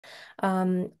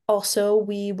Also,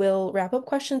 we will wrap up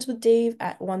questions with Dave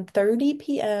at 1:30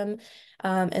 p.m.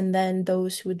 And then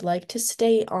those who would like to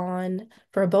stay on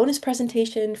for a bonus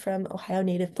presentation from Ohio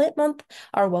Native Plant Month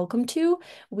are welcome to.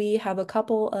 We have a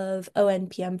couple of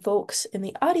ONPM folks in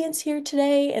the audience here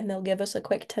today, and they'll give us a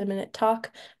quick 10-minute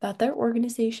talk about their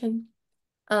organization.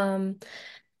 Um,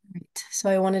 Right. So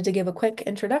I wanted to give a quick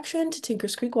introduction to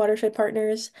Tinkers Creek Watershed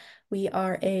Partners. We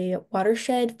are a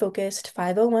watershed-focused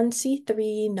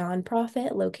 501(c)(3)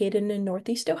 nonprofit located in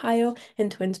Northeast Ohio, in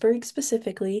Twinsburg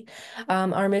specifically.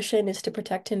 Our mission is to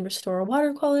protect and restore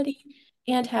water quality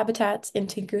and habitats in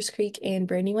Tinkers Creek and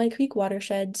Brandywine Creek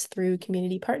watersheds through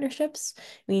community partnerships.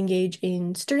 We engage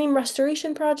in stream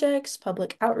restoration projects,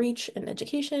 public outreach, and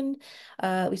education.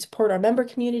 We support our member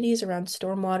communities around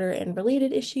stormwater and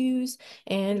related issues,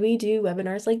 and we do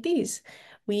webinars like these.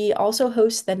 We also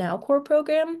host the Now Core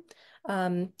program.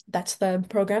 That's the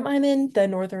program I'm in, the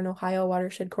Northern Ohio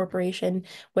Watershed Corporation,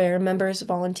 where members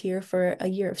volunteer for a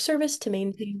year of service to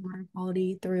maintain water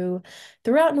quality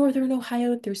throughout Northern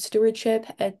Ohio through stewardship,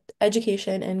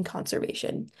 education, and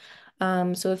conservation.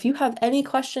 So if you have any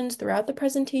questions throughout the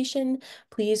presentation,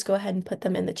 please go ahead and put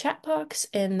them in the chat box,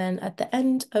 and then at the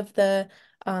end of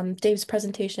Dave's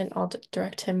presentation, I'll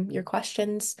direct him your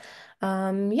questions.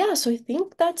 Yeah, so I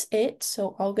think that's it.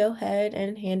 So I'll go ahead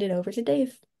and hand it over to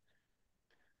Dave.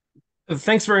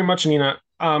 Thanks very much, Nina.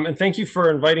 And thank you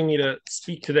for inviting me to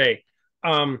speak today.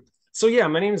 So yeah,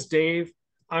 my name is Dave.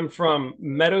 I'm from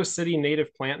Meadow City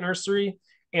Native Plant Nursery,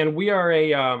 and we are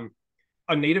a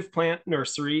native plant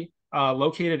nursery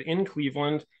located in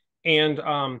Cleveland. And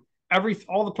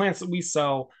all the plants that we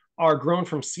sell are grown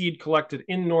from seed collected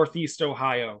in Northeast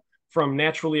Ohio from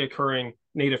naturally occurring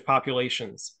native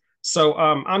populations. So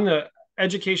I'm the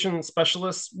education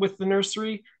specialist with the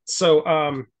nursery. So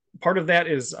part of that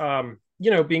is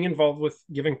being involved with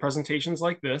giving presentations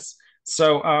like this.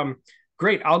 So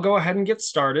great, I'll go ahead and get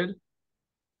started.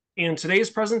 And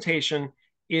today's presentation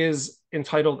is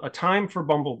entitled A Time for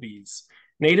Bumblebees,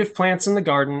 Native Plants in the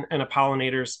Garden and a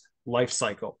Pollinator's Life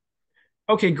Cycle.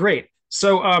 Okay, great.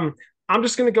 So I'm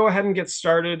just going to go ahead and get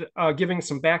started giving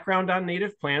some background on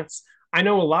native plants. I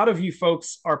know a lot of you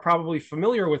folks are probably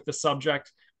familiar with the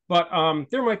subject, but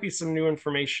there might be some new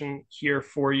information here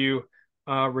for you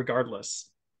regardless.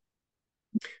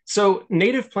 So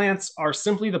native plants are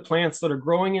simply the plants that are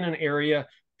growing in an area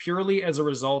purely as a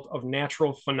result of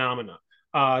natural phenomena.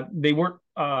 They weren't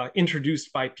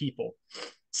introduced by people.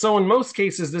 So in most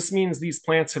cases, this means these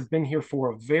plants have been here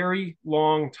for a very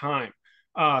long time,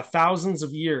 thousands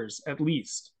of years at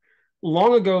least.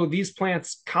 Long ago, these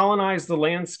plants colonized the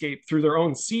landscape through their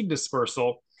own seed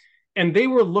dispersal, and they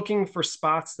were looking for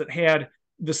spots that had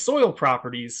the soil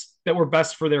properties that were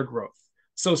best for their growth.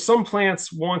 So some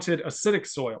plants wanted acidic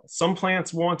soil, some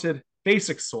plants wanted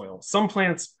basic soil, some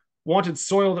plants wanted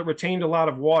soil that retained a lot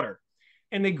of water.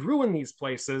 And they grew in these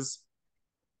places.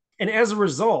 And as a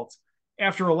result,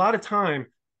 after a lot of time,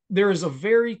 there is a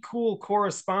very cool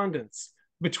correspondence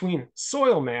between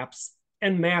soil maps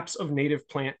and maps of native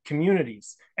plant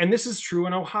communities. And this is true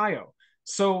in Ohio.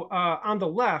 So on the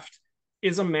left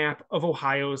is a map of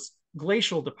Ohio's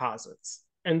glacial deposits.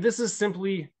 And this is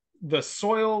simply the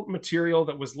soil material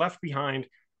that was left behind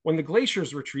when the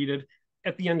glaciers retreated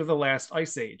at the end of the last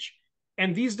ice age.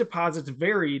 And these deposits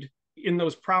varied in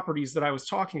those properties that I was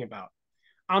talking about.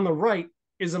 On the right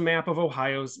is a map of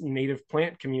Ohio's native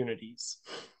plant communities.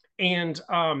 And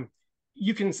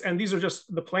these are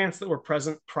just the plants that were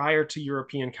present prior to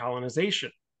European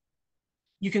colonization.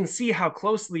 You can see how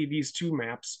closely these two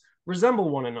maps resemble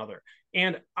one another.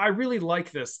 And I really like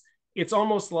this. It's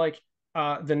almost like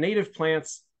the native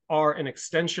plants are an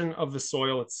extension of the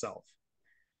soil itself.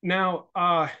 Now,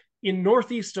 in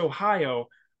Northeast Ohio,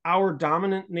 our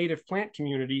dominant native plant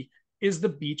community is the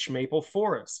beech maple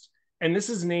forest. And this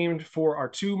is named for our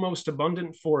two most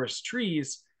abundant forest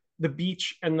trees, the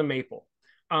beech and the maple.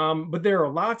 But there are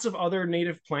lots of other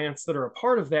native plants that are a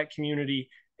part of that community.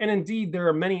 And indeed, there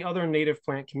are many other native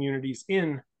plant communities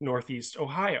in Northeast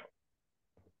Ohio.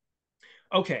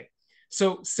 Okay,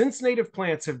 so since native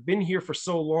plants have been here for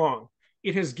so long,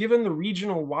 it has given the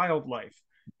regional wildlife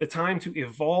the time to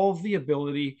evolve the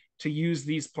ability to use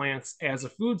these plants as a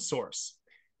food source.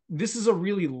 This is a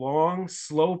really long,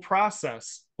 slow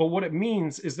process, but what it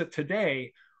means is that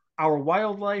today, our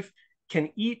wildlife can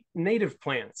eat native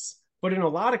plants, but in a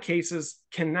lot of cases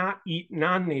cannot eat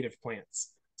non-native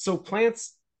plants. So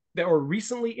plants that were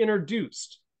recently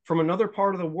introduced from another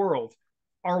part of the world,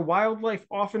 our wildlife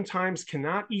oftentimes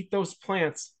cannot eat those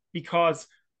plants because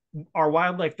our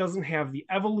wildlife doesn't have the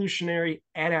evolutionary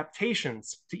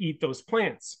adaptations to eat those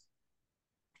plants.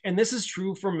 And this is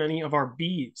true for many of our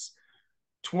bees.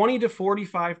 20 to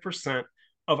 45%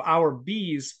 of our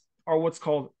bees are what's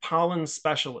called pollen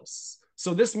specialists.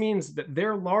 So this means that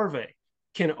their larvae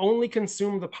can only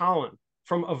consume the pollen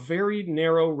from a very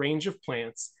narrow range of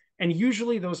plants, and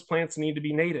usually those plants need to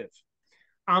be native.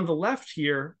 On the left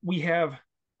here, we have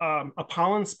a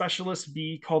pollen specialist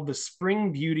bee called the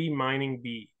spring beauty mining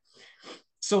bee.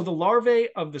 So the larvae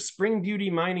of the spring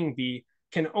beauty mining bee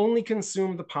can only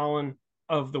consume the pollen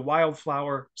of the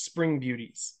wildflower spring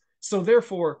beauties. So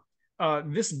therefore,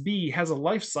 this bee has a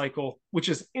life cycle which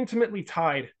is intimately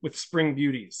tied with spring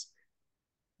beauties.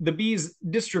 The bee's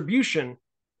distribution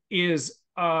is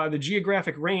the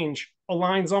geographic range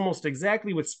aligns almost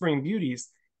exactly with spring beauties,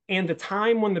 and the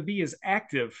time when the bee is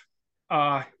active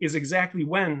is exactly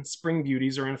when spring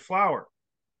beauties are in flower.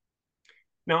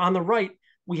 Now, on the right,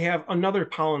 we have another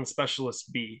pollen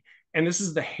specialist bee, and this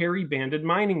is the hairy banded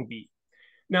mining bee.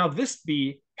 Now, this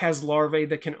bee has larvae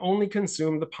that can only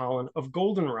consume the pollen of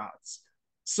goldenrods.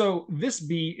 So this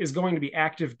bee is going to be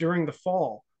active during the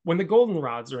fall when the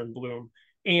goldenrods are in bloom,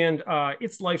 and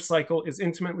its life cycle is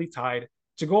intimately tied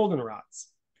to goldenrods.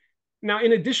 Now,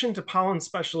 in addition to pollen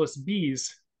specialist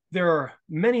bees, there are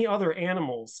many other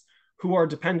animals who are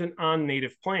dependent on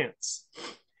native plants.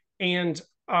 And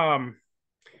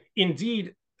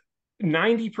indeed,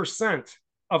 90%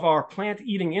 of our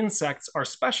plant-eating insects are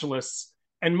specialists,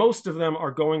 and most of them are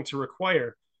going to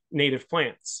require native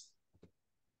plants.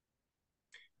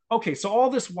 Okay, so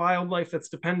all this wildlife that's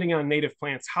depending on native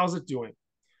plants, how's it doing?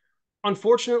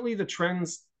 Unfortunately, the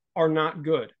trends are not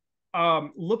good.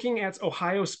 Looking at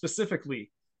Ohio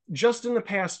specifically, just in the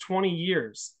past 20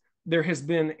 years, there has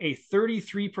been a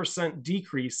 33%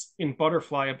 decrease in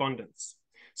butterfly abundance.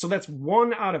 So that's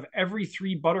 1 out of every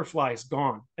 3 butterflies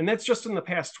gone. And that's just in the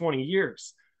past 20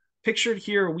 years. Pictured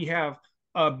here, we have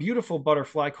a beautiful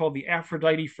butterfly called the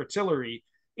Aphrodite fritillary,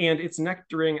 and it's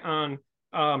nectaring on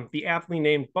the aptly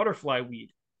named butterfly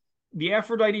weed. The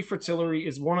Aphrodite fritillary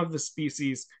is one of the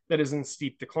species that is in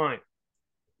steep decline.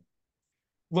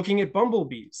 Looking at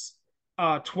bumblebees,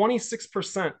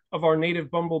 26% of our native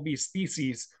bumblebee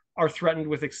species are threatened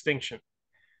with extinction.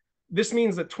 This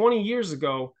means that 20 years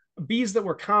ago, bees that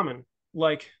were common,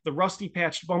 like the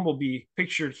rusty-patched bumblebee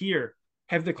pictured here,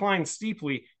 have declined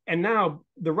steeply, and now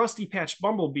the rusty-patched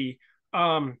bumblebee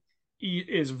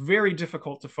is very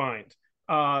difficult to find.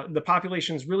 The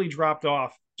population's really dropped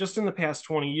off just in the past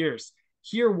 20 years.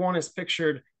 Here, one is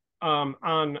pictured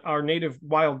on our native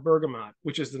wild bergamot,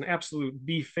 which is an absolute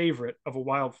bee favorite of a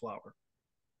wildflower.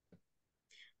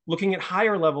 Looking at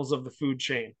higher levels of the food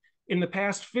chain, in the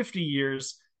past 50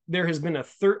 years, there has been a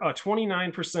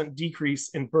 29% decrease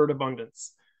in bird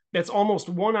abundance. That's almost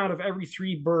 1 out of every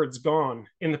 3 birds gone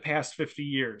in the past 50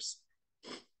 years.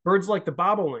 Birds like the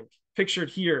bobolink, pictured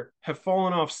here, have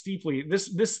fallen off steeply.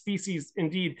 This species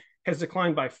indeed has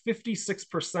declined by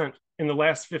 56% in the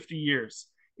last 50 years.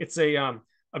 It's a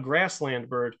grassland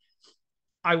bird.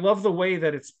 I love the way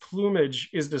that its plumage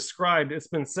is described. It's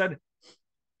been said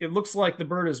it looks like the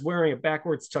bird is wearing a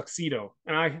backwards tuxedo.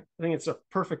 And I think it's a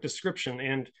perfect description.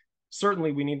 And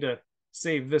certainly we need to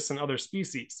save this and other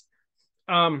species.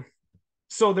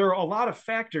 So there are a lot of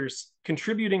factors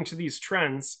contributing to these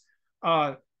trends.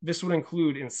 This would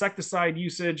include insecticide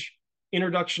usage,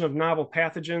 introduction of novel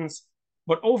pathogens,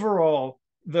 but overall,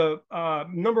 the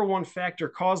number one factor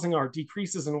causing our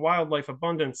decreases in wildlife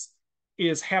abundance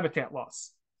is habitat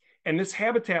loss. And this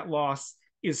habitat loss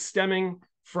is stemming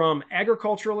from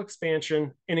agricultural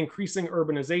expansion and increasing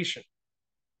urbanization.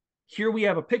 Here we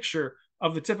have a picture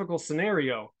of the typical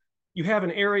scenario. You have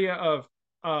an area of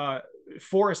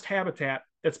forest habitat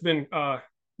that's been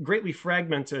greatly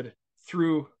fragmented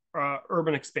through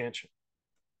urban expansion.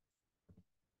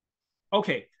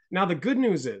 Okay, now the good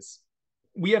news is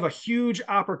we have a huge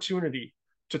opportunity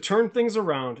to turn things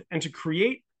around and to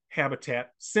create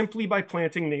habitat simply by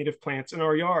planting native plants in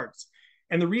our yards.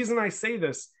 And the reason I say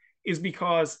this is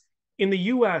because in the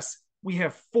US, we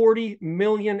have 40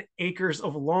 million acres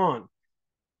of lawn.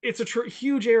 It's a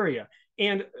huge area,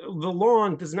 and the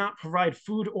lawn does not provide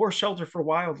food or shelter for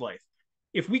wildlife.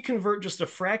 If we convert just a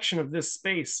fraction of this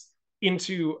space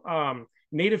into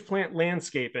native plant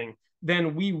landscaping,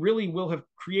 then we really will have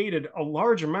created a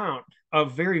large amount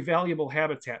of very valuable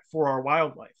habitat for our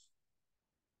wildlife.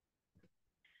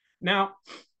 Now,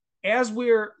 as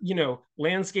we're,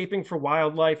 landscaping for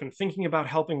wildlife and thinking about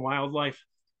helping wildlife,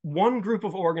 one group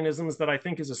of organisms that I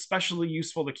think is especially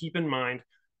useful to keep in mind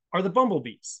are the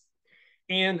bumblebees.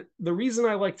 And the reason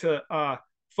I like to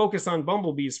focus on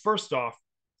bumblebees first off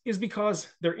is because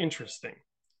they're interesting.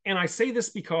 And I say this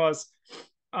because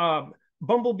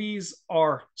bumblebees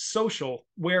are social,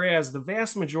 whereas the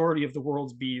vast majority of the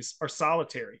world's bees are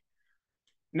solitary.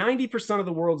 90% of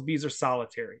the world's bees are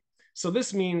solitary. So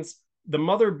this means the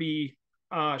mother bee,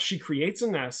 she creates a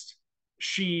nest,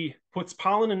 she puts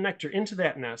pollen and nectar into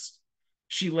that nest,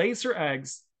 she lays her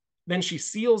eggs, then she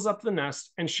seals up the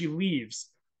nest and she leaves.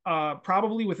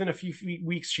 Probably within a few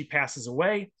weeks, she passes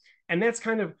away. And that's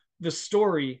kind of the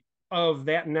story of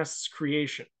that nest's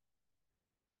creation.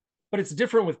 But it's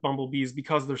different with bumblebees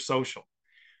because they're social.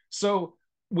 So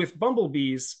with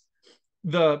bumblebees,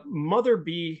 the mother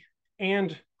bee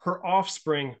and her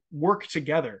offspring work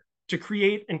together to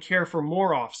create and care for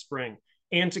more offspring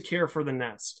and to care for the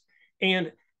nest.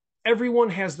 And everyone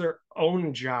has their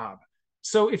own job.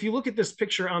 So if you look at this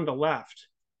picture on the left,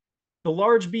 the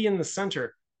large bee in the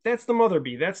center, that's the mother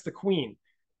bee, that's the queen.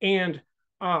 And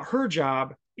her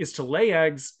job is to lay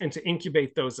eggs and to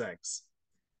incubate those eggs.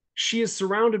 She is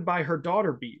surrounded by her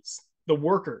daughter bees, the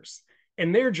workers,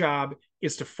 and their job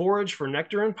is to forage for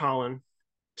nectar and pollen,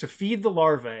 to feed the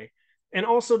larvae, and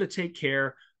also to take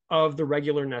care of the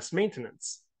regular nest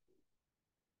maintenance.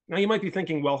 Now you might be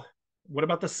thinking, well, what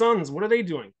about the sons? What are they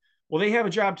doing? Well, they have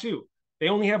a job too. They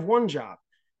only have one job,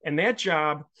 and that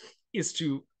job is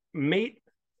to mate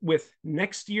with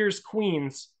next year's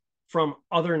queens from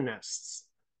other nests.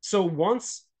 So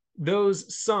once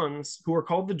those sons, who are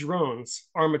called the drones,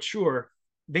 are mature,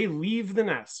 they leave the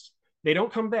nest. They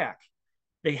don't come back.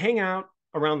 They hang out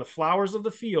around the flowers of the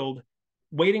field,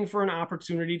 waiting for an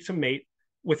opportunity to mate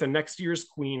with a next year's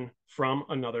queen from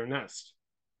another nest.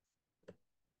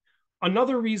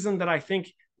 Another reason that I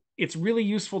think it's really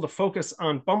useful to focus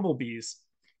on bumblebees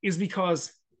is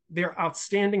because they're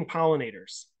outstanding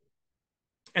pollinators.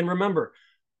 And remember,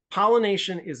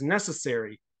 pollination is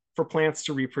necessary for plants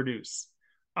to reproduce.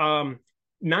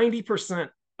 90%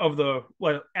 of the,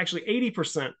 well, actually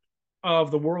 80%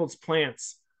 of the world's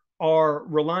plants are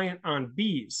reliant on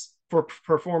bees for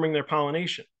performing their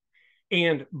pollination.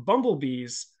 And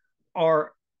bumblebees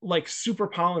are like super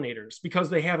pollinators because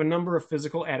they have a number of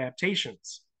physical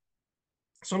adaptations.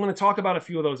 So I'm going to talk about a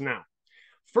few of those now.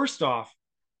 First off,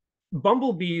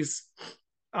 bumblebees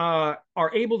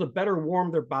are able to better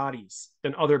warm their bodies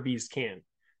than other bees can.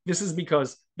 This is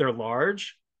because they're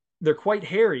large, they're quite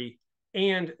hairy,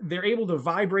 and they're able to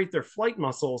vibrate their flight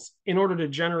muscles in order to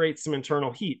generate some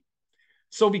internal heat.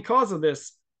 So because of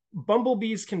this,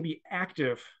 bumblebees can be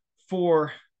active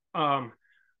for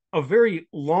a very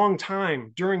long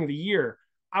time during the year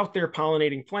out there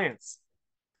pollinating plants.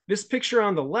 This picture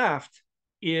on the left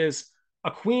is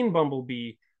a queen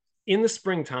bumblebee in the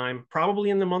springtime, probably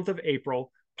in the month of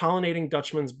April, pollinating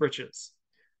Dutchman's breeches.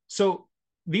 So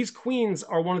these queens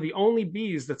are one of the only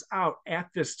bees that's out at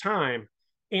this time.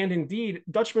 And indeed,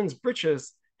 Dutchman's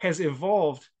breeches has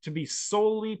evolved to be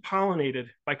solely pollinated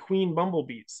by queen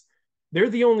bumblebees. They're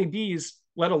the only bees,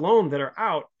 let alone that are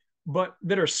out, but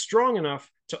that are strong enough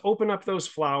to open up those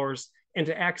flowers and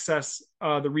to access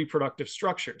the reproductive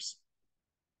structures.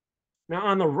 Now,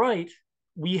 on the right,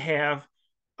 we have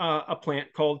a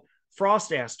plant called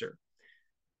frost aster.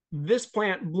 This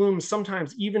plant blooms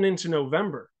sometimes even into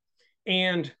November.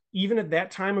 And even at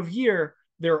that time of year,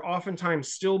 there are oftentimes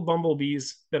still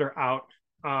bumblebees that are out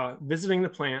visiting the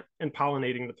plant and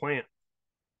pollinating the plant.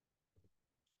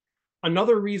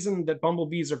 Another reason that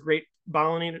bumblebees are great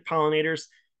pollinators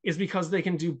is because they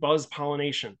can do buzz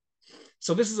pollination.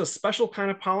 So this is a special kind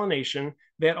of pollination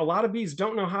that a lot of bees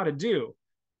don't know how to do.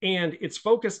 And it's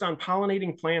focused on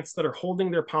pollinating plants that are holding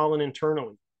their pollen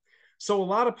internally. So a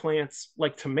lot of plants,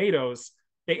 like tomatoes,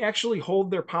 they actually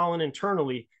hold their pollen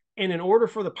internally. And in order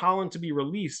for the pollen to be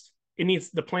released,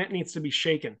 the plant needs to be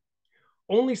shaken.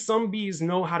 Only some bees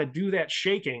know how to do that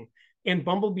shaking, and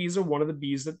bumblebees are one of the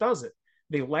bees that does it.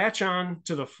 They latch on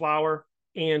to the flower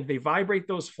and they vibrate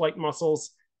those flight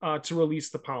muscles to release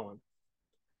the pollen.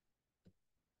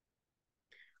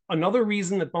 Another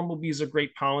reason that bumblebees are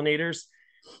great pollinators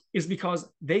is because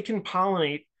they can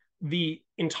pollinate the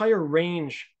entire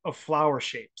range of flower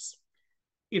shapes.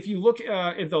 If you look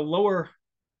at the lower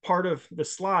part of the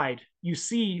slide, you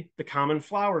see the common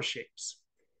flower shapes.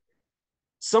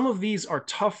 Some of these are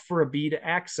tough for a bee to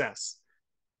access.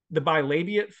 The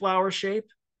bilabiate flower shape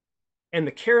and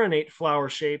the carinate flower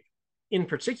shape in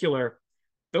particular,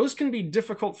 those can be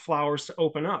difficult flowers to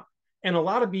open up. And a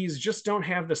lot of bees just don't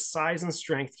have the size and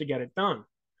strength to get it done.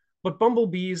 But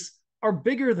bumblebees are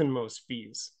bigger than most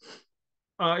bees.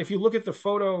 If you look at the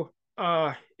photo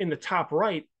in the top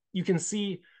right, you can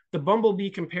see the bumblebee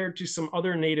compared to some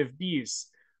other native bees.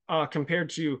 Compared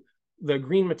to the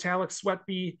green metallic sweat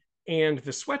bee and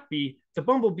the sweat bee, the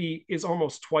bumblebee is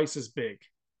almost twice as big.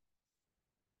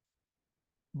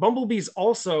 Bumblebees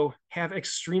also have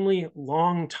extremely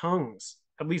long tongues.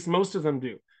 At least most of them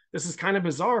do. This is kind of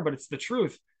bizarre, but it's the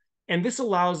truth. And this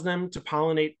allows them to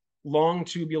pollinate long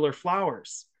tubular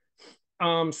flowers.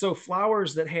 So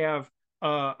flowers that have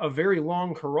a very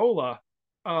long corolla,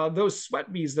 those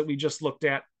sweat bees that we just looked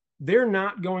at, they're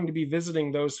not going to be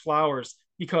visiting those flowers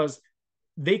because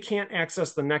they can't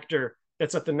access the nectar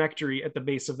that's at the nectary at the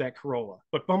base of that corolla,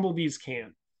 but bumblebees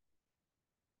can.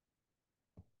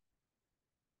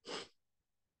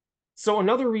 So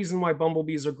another reason why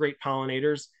bumblebees are great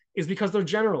pollinators is because they're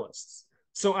generalists.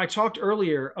 So I talked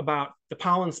earlier about the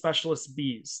pollen specialist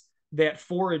bees that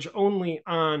forage only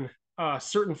on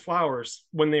certain flowers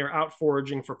when they are out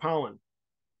foraging for pollen.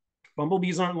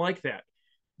 Bumblebees aren't like that.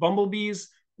 Bumblebees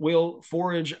will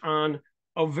forage on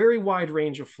a very wide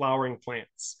range of flowering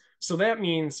plants. So that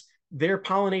means their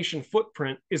pollination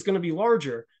footprint is going to be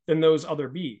larger than those other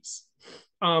bees.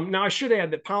 Now, I should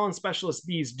add that pollen specialist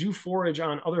bees do forage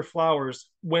on other flowers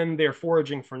when they're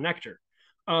foraging for nectar.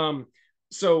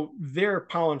 So their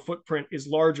pollen footprint is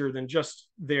larger than just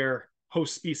their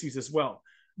host species as well.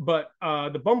 But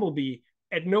the bumblebee,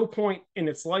 at no point in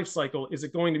its life cycle is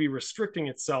it going to be restricting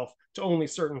itself to only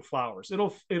certain flowers.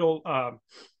 It'll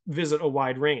visit a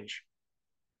wide range.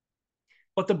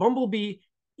 But the bumblebee,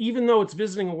 even though it's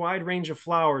visiting a wide range of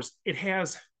flowers, it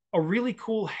has a really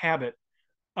cool habit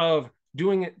of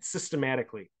doing it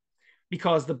systematically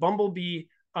because the bumblebee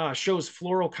shows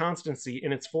floral constancy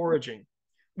in its foraging.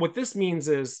 What this means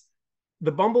is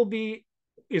the bumblebee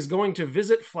is going to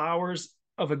visit flowers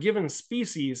of a given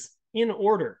species in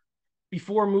order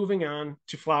before moving on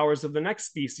to flowers of the next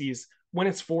species when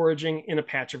it's foraging in a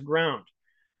patch of ground.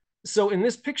 So in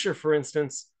this picture, for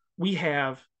instance, we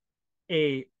have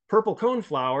a purple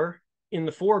coneflower in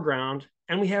the foreground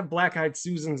and we have black-eyed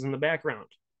Susans in the background.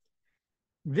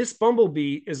 This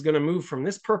bumblebee is going to move from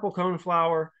this purple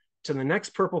coneflower to the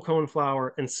next purple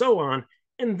coneflower and so on,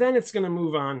 and then it's going to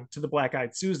move on to the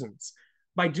black-eyed Susans.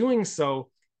 By doing so,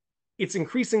 it's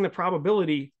increasing the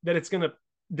probability that it's going to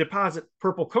deposit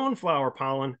purple coneflower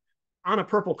pollen on a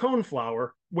purple coneflower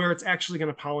where it's actually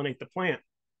going to pollinate the plant,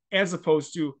 as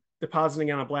opposed to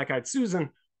depositing on a black-eyed Susan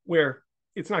where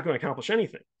it's not going to accomplish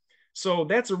anything. So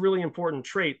that's a really important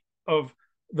trait of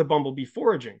the bumblebee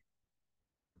foraging.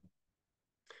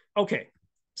 Okay,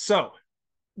 so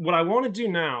what I want to do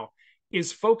now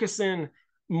is focus in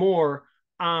more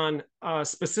on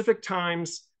specific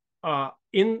times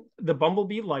in the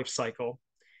bumblebee life cycle.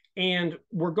 And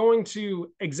we're going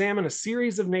to examine a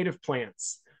series of native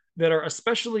plants that are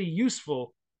especially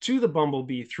useful to the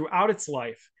bumblebee throughout its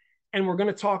life. And we're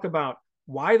going to talk about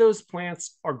why those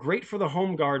plants are great for the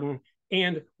home garden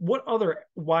and what other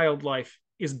wildlife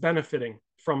is benefiting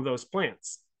from those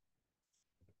plants.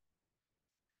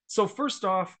 So first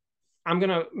off, I'm going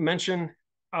to mention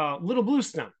little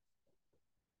bluestem.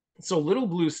 So little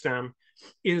bluestem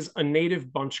is a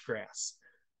native bunch grass.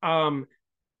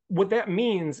 What that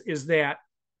means is that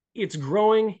it's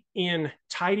growing in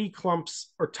tidy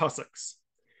clumps or tussocks.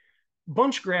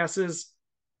 Bunch grasses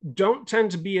don't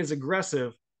tend to be as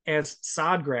aggressive as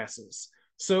sod grasses.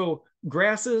 So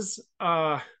grasses,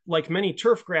 like many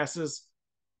turf grasses,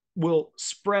 will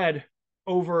spread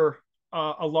over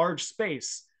a large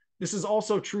space. This is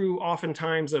also true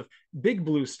oftentimes of big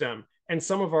bluestem and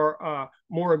some of our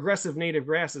more aggressive native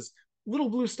grasses. Little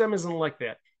bluestem isn't like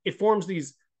that. It forms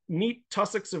these neat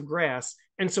tussocks of grass,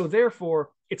 and so therefore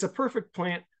it's a perfect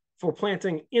plant for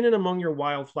planting in and among your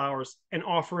wildflowers and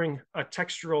offering a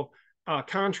textural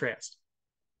contrast.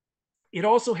 It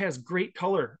also has great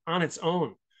color on its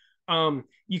own.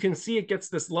 You can see it gets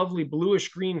this lovely bluish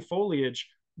green foliage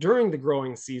during the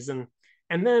growing season,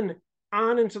 and then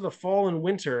on into the fall and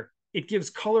winter, it gives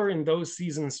color in those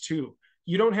seasons too.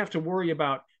 You don't have to worry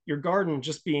about your garden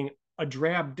just being a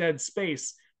drab, dead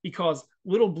space because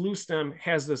little bluestem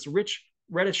has this rich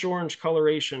reddish orange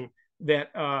coloration that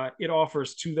it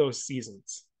offers to those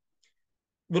seasons.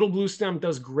 Little bluestem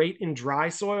does great in dry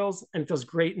soils and it does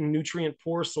great in nutrient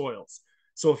poor soils.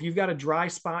 So if you've got a dry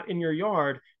spot in your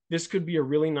yard, this could be a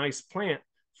really nice plant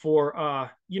for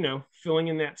filling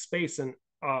in that space and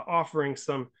offering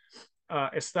some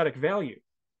aesthetic value.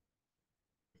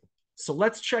 So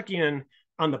let's check in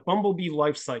on the bumblebee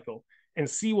life cycle and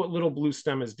see what little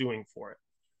bluestem is doing for it.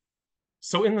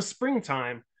 So in the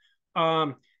springtime,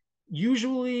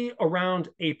 usually around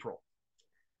April,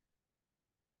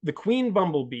 the queen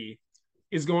bumblebee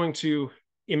is going to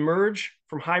emerge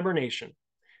from hibernation.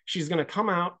 She's going to come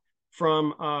out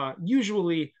from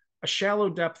usually a shallow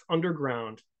depth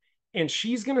underground, and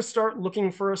she's going to start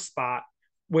looking for a spot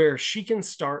where she can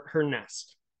start her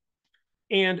nest.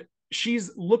 And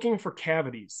she's looking for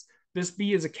cavities. This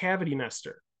bee is a cavity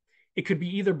nester. It could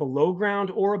be either below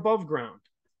ground or above ground.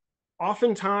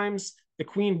 Oftentimes, the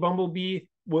queen bumblebee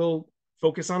will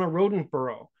focus on a rodent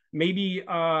burrow, maybe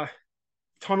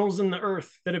tunnels in the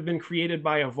earth that have been created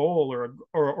by a vole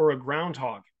or a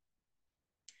groundhog.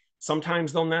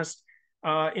 Sometimes they'll nest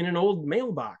in an old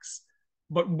mailbox.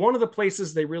 But one of the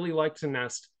places they really like to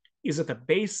nest is at the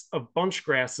base of bunch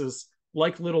grasses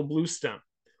like little bluestem.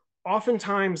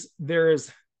 Oftentimes, there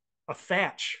is a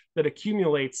thatch that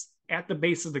accumulates at the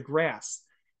base of the grass.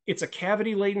 It's a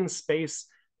cavity laden space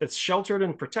that's sheltered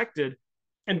and protected,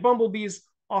 and bumblebees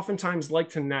oftentimes like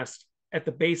to nest at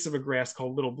the base of a grass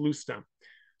called little bluestem.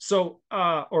 So,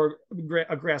 or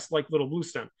a grass like little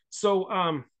bluestem.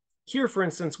 So, here, for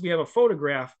instance, we have a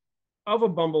photograph of a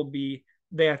bumblebee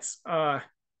that's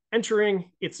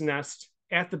entering its nest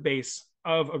at the base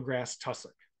of a grass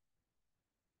tussock.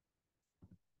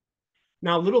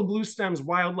 Now, little bluestem's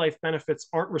wildlife benefits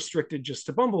aren't restricted just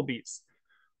to bumblebees,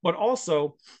 but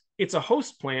also it's a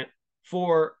host plant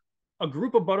for a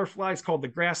group of butterflies called the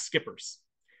grass skippers.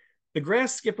 The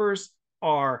grass skippers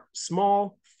are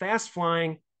small,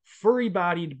 fast-flying,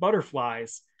 furry-bodied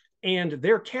butterflies, and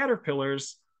their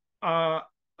caterpillars are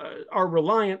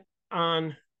reliant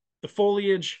on the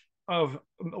foliage of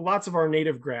lots of our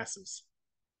native grasses.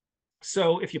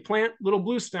 So if you plant little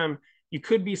bluestem, you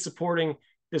could be supporting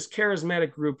this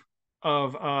charismatic group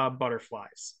of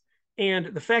butterflies. And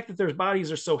the fact that their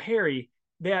bodies are so hairy,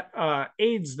 that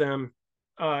aids them,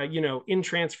 in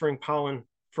transferring pollen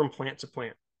from plant to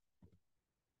plant.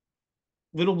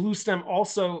 Little bluestem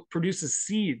also produces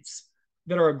seeds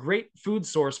that are a great food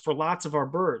source for lots of our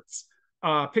birds.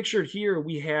 Pictured here,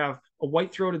 we have a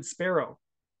white-throated sparrow.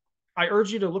 I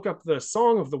urge you to look up the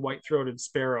song of the white-throated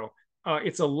sparrow.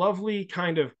 It's a lovely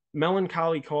kind of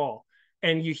melancholy call,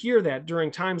 and you hear that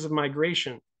during times of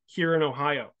migration here in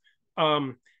Ohio.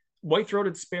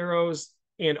 White-throated sparrows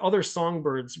and other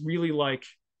songbirds really like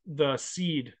the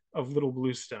seed of little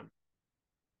bluestem.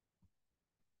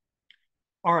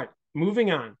 All right,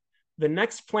 moving on. The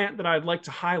next plant that I'd like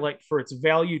to highlight for its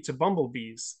value to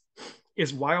bumblebees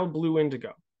is wild blue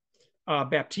indigo,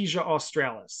 Baptisia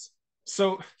australis.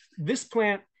 So this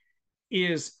plant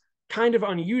is kind of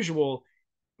unusual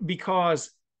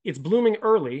because it's blooming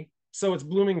early, so it's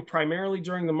blooming primarily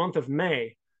during the month of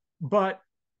May, but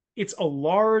it's a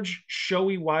large,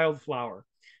 showy wildflower.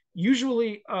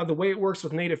 Usually, the way it works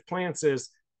with native plants is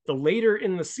the later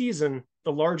in the season,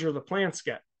 the larger the plants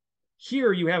get.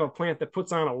 Here, you have a plant that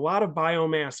puts on a lot of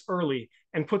biomass early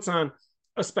and puts on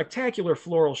a spectacular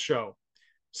floral show.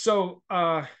 So,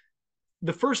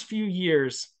 the first few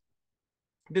years,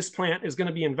 this plant is going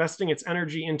to be investing its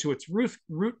energy into its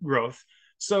root growth.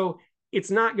 So,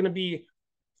 it's not going to be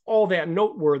all that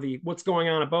noteworthy what's going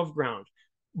on above ground.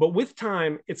 But with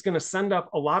time, it's going to send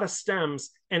up a lot of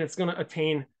stems and it's going to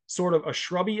attain sort of a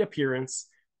shrubby appearance.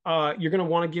 You're going to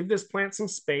want to give this plant some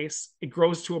space. It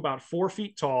grows to about 4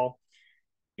 feet tall.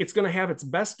 It's going to have its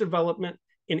best development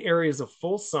in areas of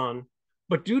full sun,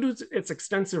 but due to its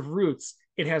extensive roots,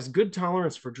 it has good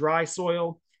tolerance for dry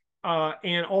soil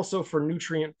and also for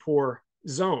nutrient poor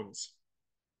zones.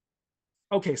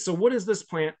 Okay, so what is this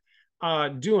plant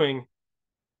doing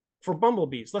for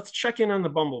bumblebees? Let's check in on the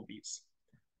bumblebees.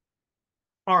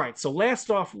 All right, so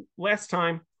last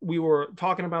time we were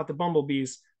talking about the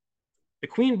bumblebees. The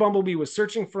queen bumblebee was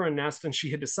searching for a nest, and she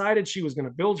had decided she was going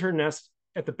to build her nest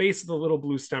at the base of the little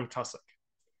bluestem tussock.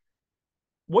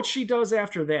 What she does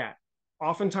after that,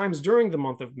 oftentimes during the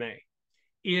month of May,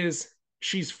 is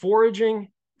she's foraging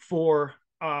for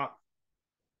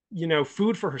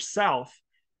food for herself,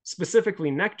 specifically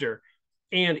nectar.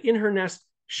 And in her nest,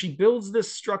 she builds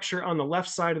this structure on the left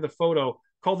side of the photo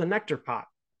called a nectar pot.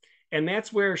 And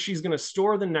that's where she's going to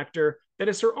store the nectar that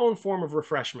is her own form of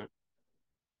refreshment.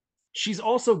 She's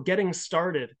also getting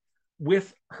started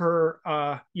with her,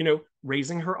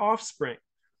 raising her offspring.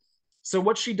 So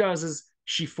what she does is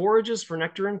she forages for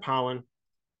nectar and pollen,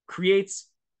 creates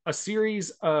a series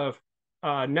of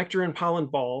nectar and pollen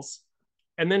balls,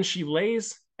 and then she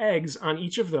lays eggs on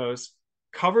each of those,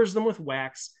 covers them with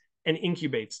wax, and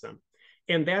incubates them.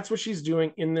 And that's what she's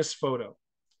doing in this photo.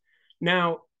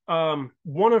 Now,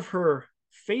 one of her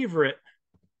favorite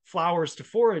flowers to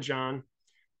forage on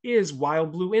is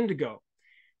wild blue indigo.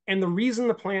 And the reason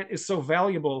the plant is so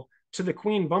valuable to the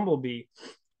queen bumblebee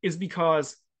is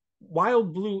because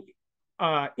wild blue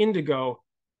indigo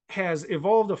has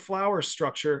evolved a flower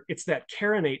structure. It's that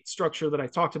carinate structure that I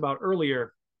talked about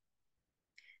earlier.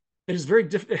 That is very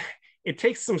difficult. It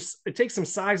takes some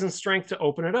size and strength to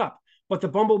open it up, but the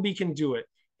bumblebee can do it.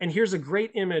 And here's a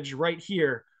great image right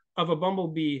here of a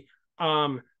bumblebee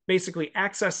basically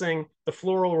accessing the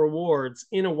floral rewards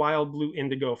in a wild blue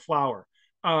indigo flower.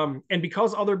 And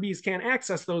because other bees can't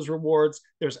access those rewards,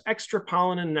 there's extra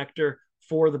pollen and nectar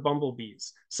for the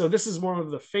bumblebees. So this is one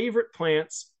of the favorite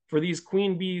plants for these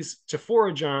queen bees to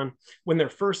forage on when they're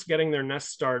first getting their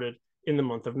nest started in the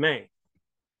month of May.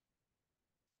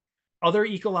 Other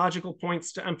ecological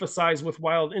points to emphasize with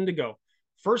wild indigo.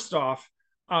 First off,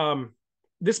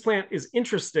 this plant is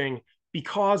interesting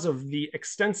because of the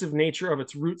extensive nature of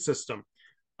its root system.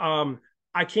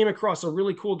 I came across a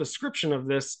really cool description of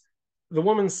this. The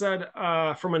woman said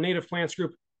from a native plants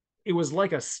group, it was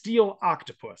like a steel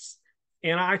octopus.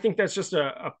 And I think that's just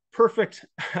a perfect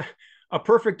a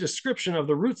perfect description of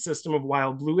the root system of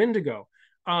wild blue indigo.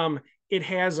 It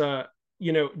has a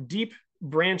deep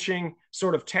branching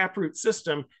sort of taproot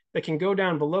system that can go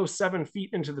down below 7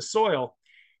 feet into the soil.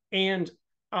 And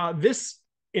this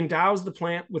endows the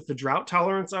plant with the drought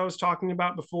tolerance I was talking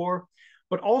about before.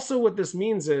 But also what this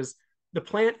means is the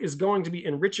plant is going to be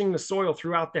enriching the soil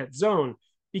throughout that zone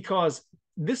because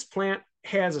this plant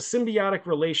has a symbiotic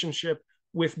relationship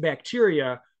with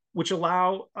bacteria, which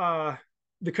allow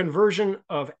the conversion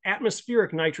of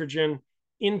atmospheric nitrogen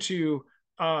into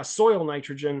soil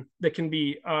nitrogen that can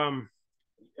be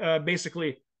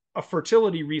basically a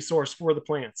fertility resource for the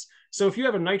plants. So if you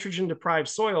have a nitrogen deprived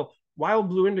soil, wild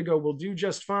blue indigo will do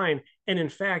just fine. And in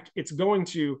fact, it's going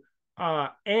to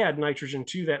add nitrogen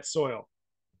to that soil.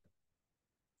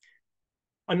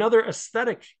 Another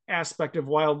aesthetic aspect of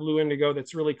wild blue indigo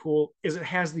that's really cool is it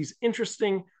has these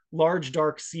interesting large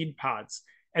dark seed pods.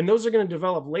 And those are going to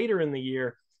develop later in the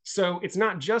year. So it's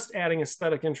not just adding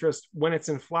aesthetic interest when it's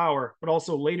in flower, but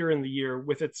also later in the year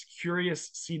with its curious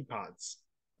seed pods.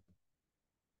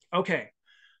 Okay,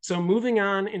 so moving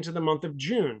on into the month of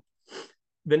June.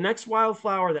 The next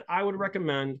wildflower that I would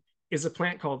recommend is a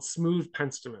plant called smooth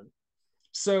penstemon.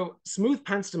 So smooth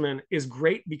penstemon is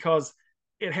great because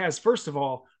it has, first of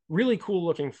all, really cool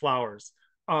looking flowers.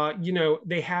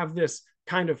 They have this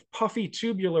kind of puffy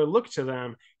tubular look to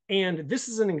them. And this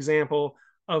is an example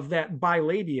of that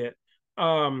bilabiate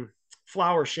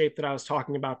flower shape that I was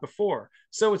talking about before.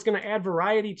 So it's going to add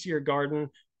variety to your garden,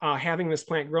 having this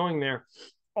plant growing there.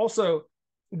 Also,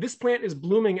 this plant is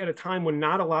blooming at a time when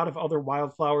not a lot of other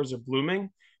wildflowers are blooming.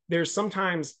 There's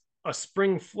sometimes a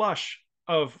spring flush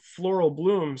of floral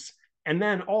blooms, and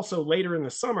then also later in the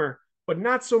summer, but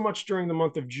not so much during the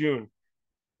month of June.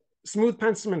 Smooth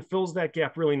penstemon fills that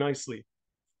gap really nicely.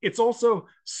 It's also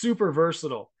super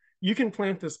versatile. You can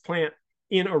plant this plant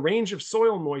in a range of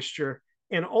soil moisture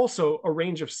and also a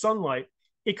range of sunlight.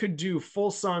 It could do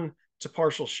full sun to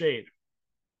partial shade.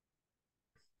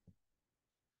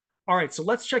 All right, so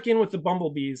let's check in with the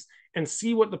bumblebees and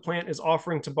see what the plant is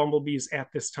offering to bumblebees at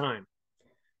this time.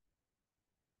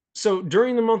 So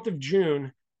during the month of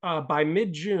June, by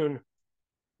mid-June,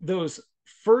 those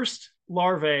first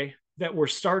larvae that were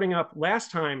starting up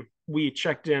last time we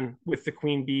checked in with the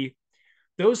queen bee,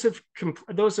 those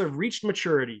have reached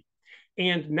maturity.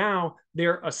 And now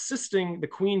they're assisting the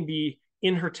queen bee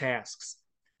in her tasks.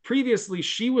 Previously,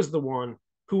 she was the one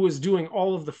who was doing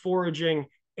all of the foraging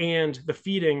and the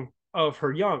feeding of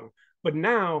her young. But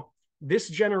now this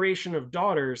generation of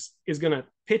daughters is going to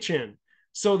pitch in.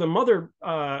 So the mother,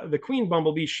 the queen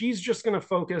bumblebee, she's just going to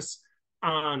focus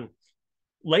on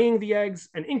laying the eggs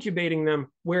and incubating them,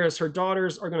 whereas her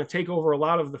daughters are going to take over a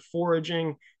lot of the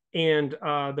foraging and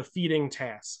the feeding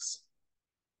tasks.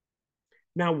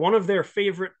 Now, one of their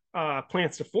favorite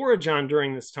plants to forage on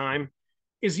during this time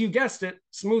is, you guessed it,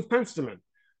 smooth penstemon.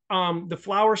 The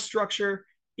flower structure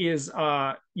is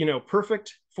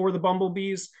perfect for the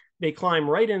bumblebees. They climb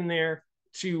right in there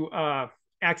to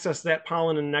access that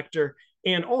pollen and nectar.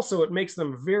 And also it makes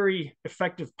them very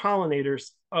effective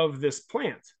pollinators of this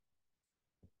plant.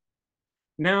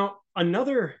 Now,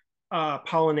 another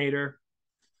pollinator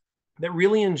that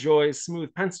really enjoys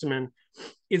smooth penstemon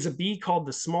is a bee called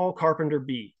the small carpenter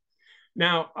bee.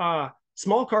 Now,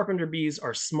 small carpenter bees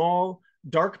are small,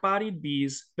 dark-bodied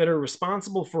bees that are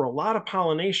responsible for a lot of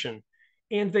pollination,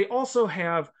 and they also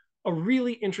have a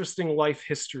really interesting life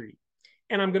history.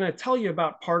 And I'm going to tell you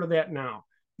about part of that now.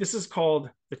 This is called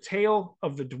The Tale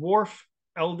of the Dwarf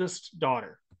Eldest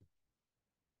Daughter.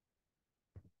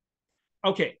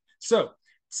 Okay, so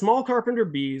small carpenter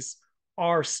bees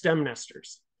are stem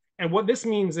nesters. And what this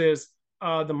means is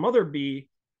the mother bee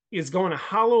is going to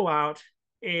hollow out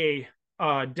a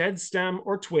dead stem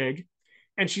or twig,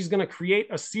 and she's going to create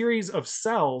a series of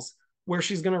cells where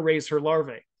she's going to raise her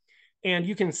larvae. And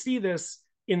you can see this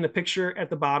in the picture at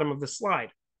the bottom of the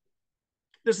slide.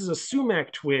 This is a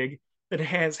sumac twig that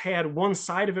has had one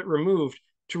side of it removed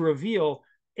to reveal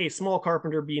a small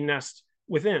carpenter bee nest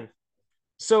within.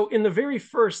 So in the very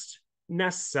first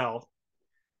nest cell,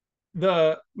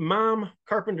 the mom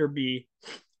carpenter bee,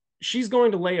 she's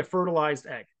going to lay a fertilized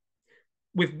egg.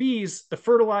 With bees, the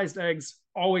fertilized eggs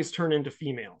always turn into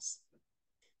females.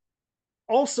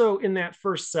 Also, in that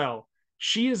first cell,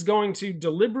 she is going to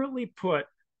deliberately put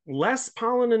less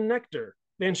pollen and nectar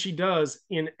than she does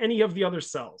in any of the other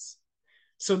cells.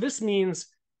 So this means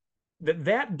that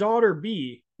that daughter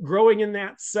bee growing in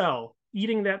that cell,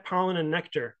 eating that pollen and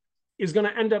nectar, is going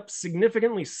to end up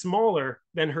significantly smaller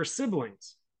than her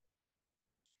siblings.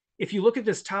 If you look at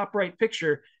this top right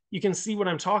picture, you can see what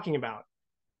I'm talking about.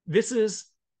 This is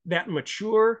that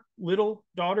mature little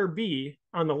daughter bee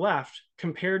on the left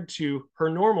compared to her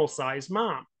normal sized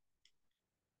mom.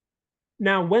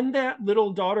 Now, when that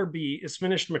little daughter bee is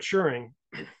finished maturing,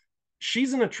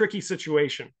 she's in a tricky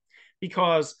situation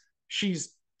because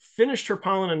she's finished her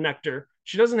pollen and nectar.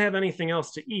 She doesn't have anything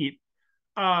else to eat.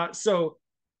 So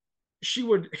she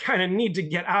would kind of need to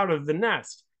get out of the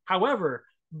nest. However,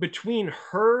 between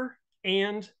her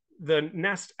and the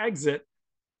nest exit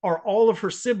are all of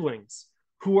her siblings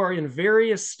who are in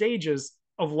various stages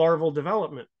of larval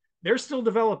development. They're still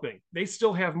developing, they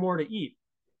still have more to eat.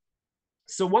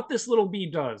 So, what this little bee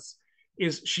does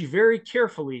is she very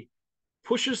carefully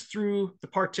pushes through the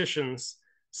partitions,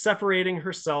 separating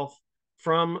herself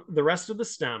from the rest of the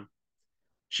stem.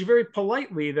 She very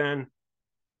politely then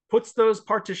puts those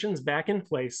partitions back in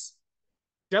place,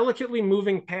 delicately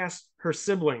moving past her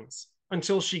siblings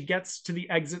until she gets to the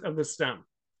exit of the stem.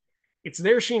 It's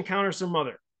there she encounters her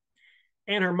mother.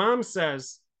 And her mom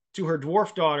says to her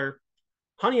dwarf daughter,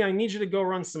 "Honey, I need you to go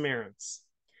run some errands."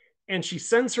 And she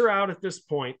sends her out at this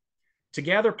point to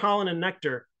gather pollen and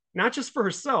nectar, not just for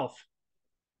herself,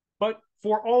 but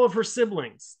for all of her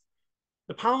siblings.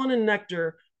 The pollen and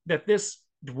nectar that this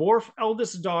dwarf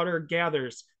eldest daughter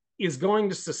gathers is going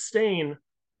to sustain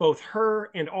both her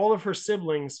and all of her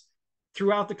siblings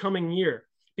throughout the coming year,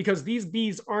 because these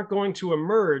bees aren't going to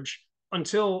emerge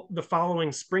until the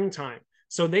following springtime.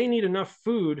 So they need enough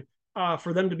food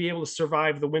for them to be able to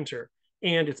survive the winter.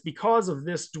 And it's because of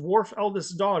this dwarf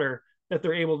eldest daughter that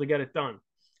they're able to get it done.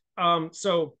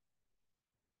 So,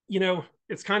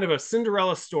 it's kind of a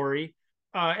Cinderella story.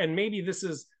 And maybe this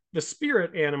is the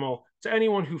spirit animal to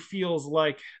anyone who feels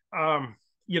like,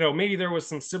 maybe there was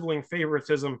some sibling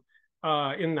favoritism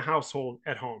in the household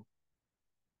at home.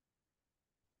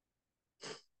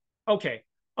 Okay,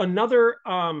 another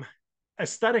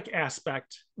aesthetic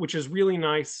aspect, which is really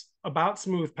nice about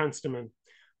smooth penstemon,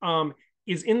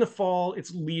 is in the fall,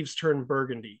 its leaves turn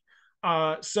burgundy.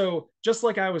 So just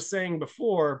like I was saying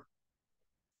before,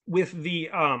 with the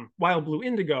wild blue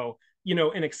indigo,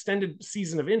 an extended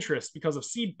season of interest because of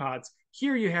seed pods.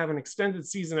 Here you have an extended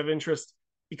season of interest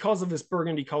because of this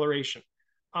burgundy coloration.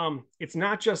 It's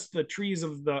not just the trees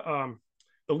of the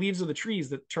leaves of the trees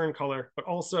that turn color, but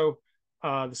also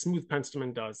the smooth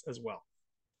penstemon does as well.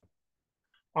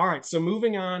 All right, so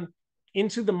moving on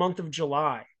into the month of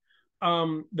July.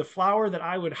 The flower that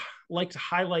I would like to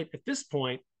highlight at this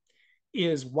point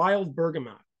is wild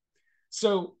bergamot.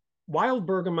 So wild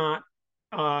bergamot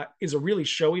is a really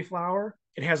showy flower.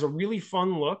 It has a really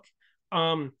fun look.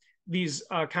 These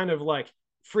kind of like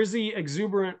frizzy,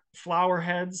 exuberant flower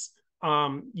heads. They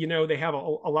have a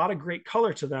lot of great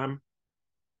color to them.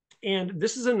 And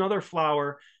this is another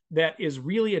flower that is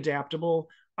really adaptable.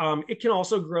 It can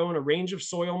also grow in a range of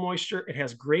soil moisture. It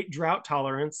has great drought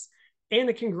tolerance, and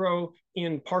it can grow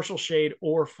in partial shade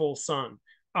or full sun.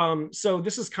 So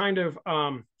this is kind of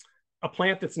a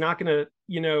plant that's not going to,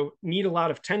 need a lot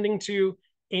of tending to,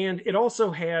 and it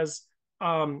also has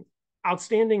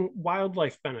outstanding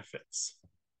wildlife benefits.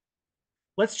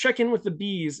 Let's check in with the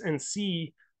bees and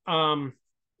see, what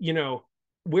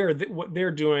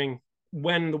they're doing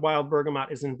when the wild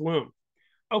bergamot is in bloom.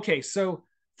 Okay, so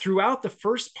throughout the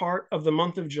first part of the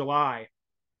month of July,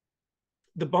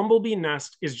 the bumblebee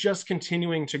nest is just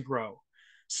continuing to grow.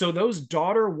 So those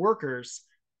daughter workers,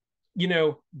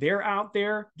 they're out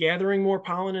there gathering more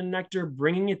pollen and nectar,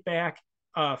 bringing it back,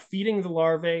 feeding the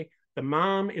larvae. The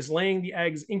mom is laying the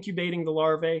eggs, incubating the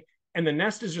larvae, and the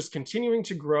nest is just continuing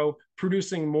to grow,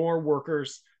 producing more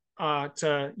workers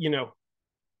to,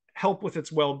 help with its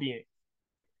well-being.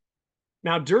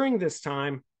 Now, during this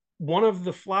time, one of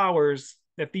the flowers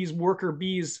that these worker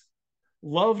bees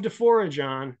love to forage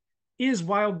on is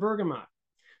wild bergamot.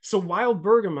 So wild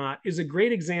bergamot is a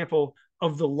great example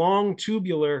of the long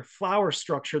tubular flower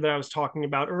structure that I was talking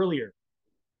about earlier.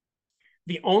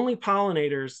 The only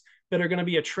pollinators that are going to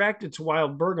be attracted to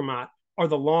wild bergamot are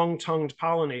the long-tongued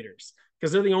pollinators,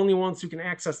 because they're the only ones who can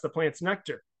access the plant's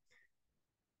nectar.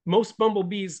 Most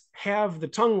bumblebees have the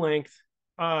tongue length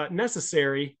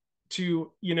necessary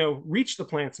to, reach the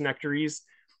plant's nectaries,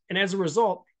 and as a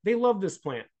result, they love this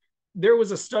plant. There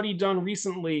was a study done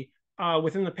recently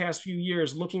within the past few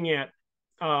years looking at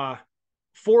uh,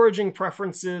 foraging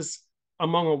preferences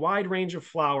among a wide range of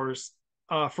flowers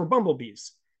for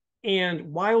bumblebees.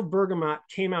 And wild bergamot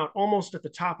came out almost at the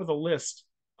top of the list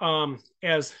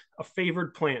as a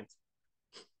favored plant.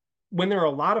 When there are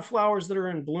a lot of flowers that are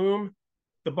in bloom,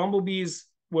 the bumblebees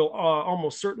will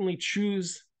almost certainly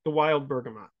choose the wild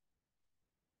bergamot.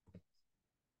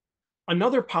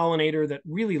 Another pollinator that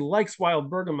really likes wild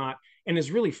bergamot and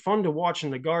is really fun to watch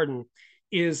in the garden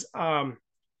is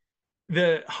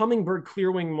the hummingbird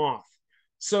clearwing moth.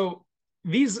 So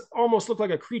these almost look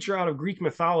like a creature out of Greek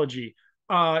mythology,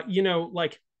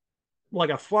 like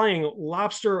a flying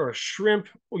lobster or a shrimp,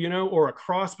 or a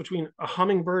cross between a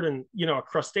hummingbird and, a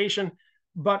crustacean.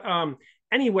 But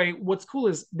anyway, what's cool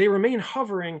is they remain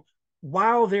hovering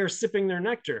while they're sipping their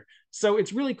nectar. So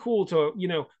it's really cool to,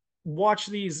 watch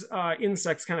these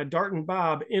insects kind of dart and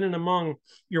bob in and among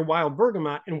your wild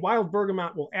bergamot, and wild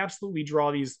bergamot will absolutely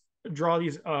draw these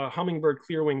hummingbird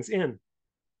clearwings in.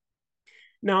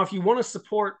 Now, if you want to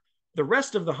support the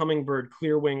rest of the hummingbird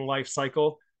clearwing life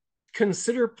cycle,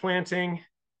 consider planting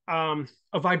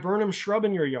a viburnum shrub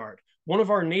in your yard. One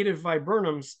of our native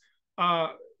viburnums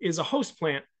is a host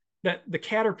plant that the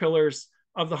caterpillars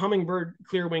of the hummingbird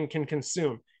clearwing can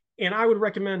consume. And I would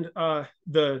recommend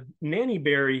the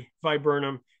nannyberry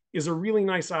viburnum is a really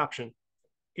nice option.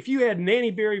 If you had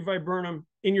nannyberry viburnum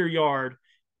in your yard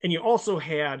and you also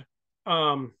had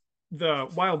the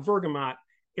wild bergamot,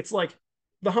 it's like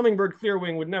the hummingbird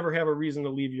clearwing would never have a reason to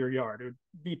leave your yard. It would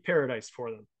be paradise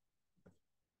for them.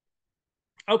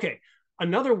 Okay,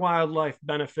 another wildlife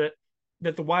benefit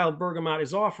that the wild bergamot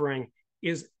is offering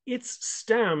is its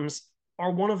stems are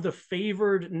one of the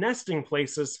favored nesting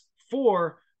places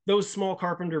for those small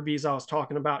carpenter bees I was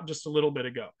talking about just a little bit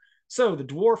ago. So the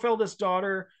dwarf eldest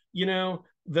daughter,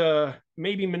 the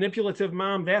maybe manipulative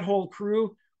mom, that whole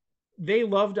crew, they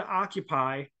love to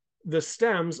occupy the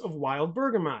stems of wild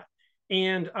bergamot.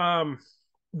 And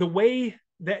the way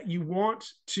that you want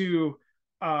to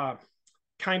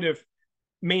kind of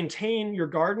maintain your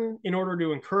garden in order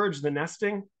to encourage the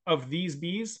nesting of these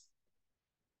bees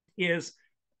is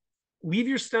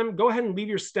go ahead and leave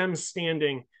your stems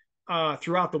standing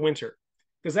throughout the winter,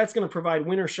 because that's going to provide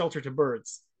winter shelter to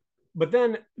birds. But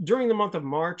then during the month of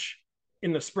March,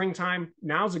 in the springtime,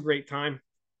 now's a great time,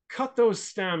 cut those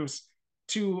stems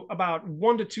to about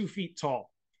 1 to 2 feet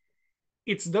tall.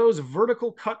 It's those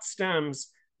vertical cut stems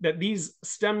that these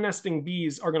stem nesting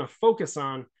bees are going to focus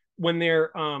on when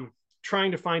they're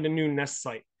trying to find a new nest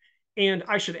site. And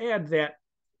I should add that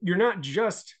you're not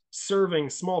just serving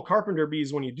small carpenter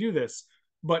bees when you do this,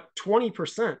 but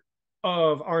 20%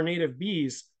 of our native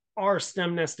bees are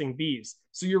stem nesting bees.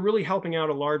 So you're really helping out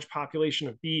a large population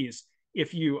of bees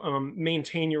if you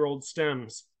maintain your old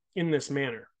stems in this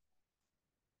manner.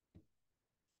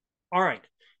 All right,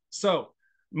 so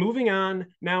moving on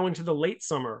now into the late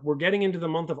summer, we're getting into the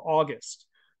month of August.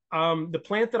 The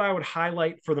plant that I would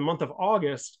highlight for the month of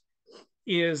August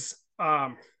is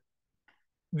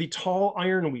the tall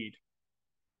ironweed.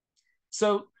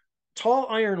 So tall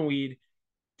ironweed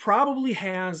probably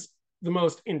has the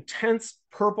most intense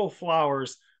purple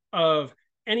flowers of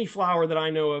any flower that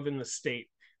I know of in the state.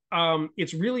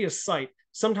 It's really a sight.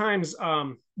 Sometimes,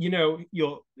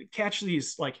 you'll catch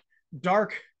these like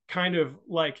dark kind of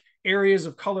like areas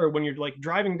of color when you're like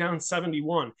driving down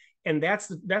 71, and that's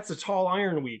the tall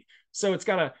ironweed. So it's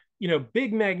got a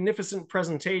big magnificent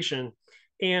presentation,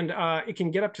 and it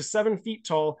can get up to 7 feet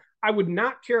tall. I would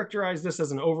not characterize this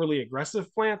as an overly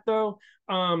aggressive plant, though.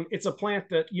 It's a plant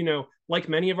that, like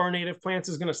many of our native plants,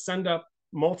 is going to send up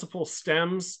multiple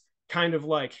stems, kind of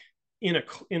like in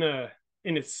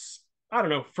its, I don't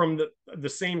know, from the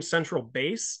same central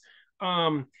base.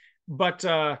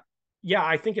 But yeah,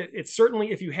 I think it's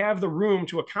certainly, if you have the room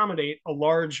to accommodate a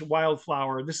large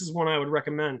wildflower, this is one I would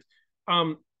recommend.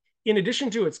 In addition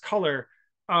to its color,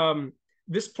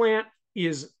 this plant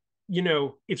is,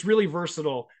 it's really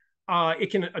versatile.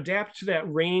 It can adapt to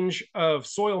that range of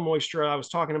soil moisture I was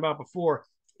talking about before.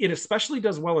 It especially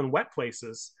does well in wet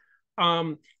places.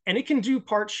 And it can do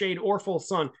part shade or full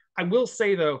sun. I will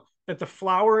say, though, that the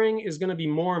flowering is going to be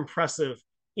more impressive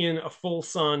in a full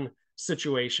sun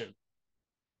situation.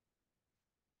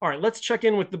 All right, let's check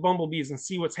in with the bumblebees and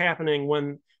see what's happening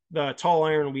when the tall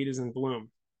ironweed is in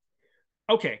bloom.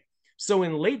 Okay, so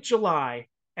in late July,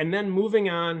 and then moving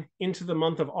on into the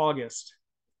month of August,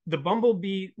 the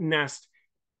bumblebee nest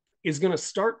is going to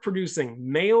start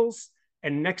producing males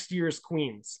and next year's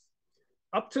queens.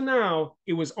 Up to now,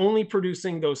 it was only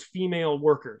producing those female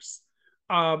workers.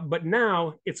 But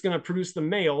now it's going to produce the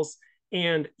males.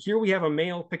 And here we have a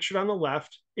male pictured on the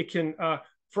left. It can,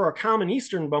 for a common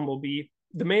eastern bumblebee,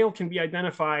 the male can be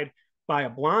identified by a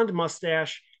blonde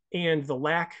mustache and the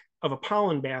lack of a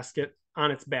pollen basket on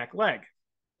its back leg.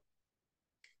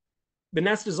 The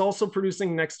nest is also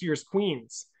producing next year's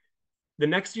queens. The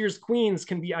next year's queens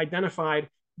can be identified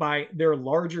by their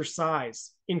larger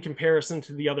size in comparison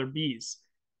to the other bees.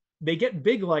 They get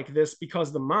big like this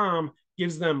because the mom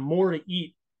gives them more to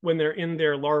eat when they're in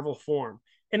their larval form.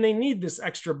 And they need this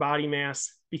extra body mass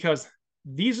because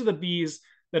these are the bees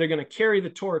that are going to carry the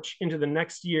torch into the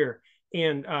next year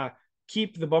and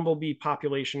keep the bumblebee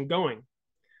population going.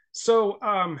 So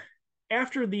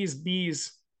after these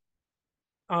bees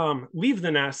leave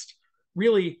the nest,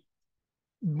 really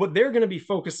what they're going to be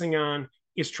focusing on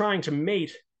is trying to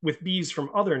mate with bees from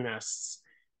other nests.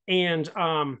 And,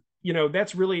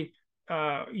 that's really,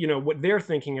 what they're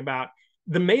thinking about.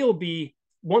 The male bee,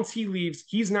 once he leaves,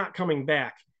 he's not coming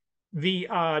back. The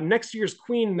next year's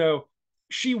queen, though,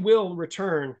 she will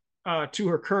return to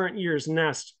her current year's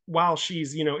nest while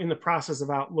she's, in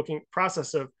the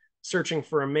process of searching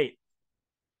for a mate.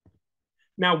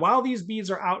 Now, while these bees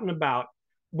are out and about,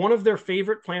 one of their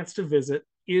favorite plants to visit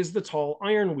is the tall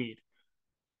ironweed.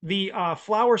 The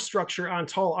flower structure on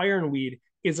tall ironweed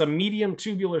is a medium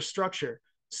tubular structure.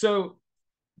 So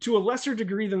to a lesser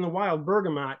degree than the wild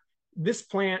bergamot, this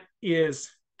plant is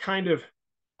kind of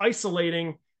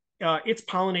isolating its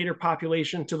pollinator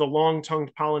population to the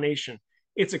long-tongued pollination.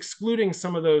 It's excluding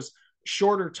some of those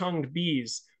shorter-tongued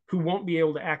bees who won't be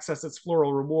able to access its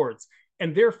floral rewards.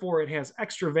 And therefore, it has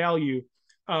extra value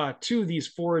to these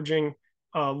foraging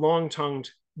long-tongued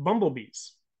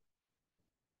bumblebees.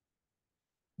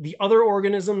 The other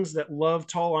organisms that love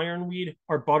tall ironweed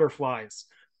are butterflies,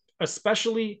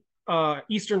 especially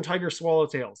eastern tiger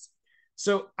swallowtails.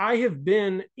 So I have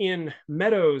been in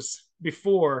meadows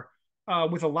before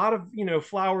with a lot of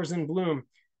flowers in bloom.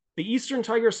 The eastern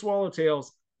tiger swallowtails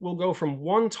will go from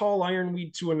one tall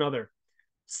ironweed to another,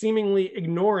 seemingly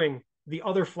ignoring the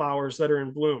other flowers that are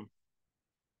in bloom.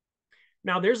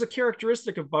 Now, there's a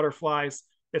characteristic of butterflies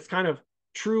that's kind of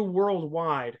true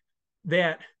worldwide,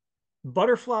 that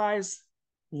butterflies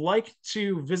like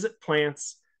to visit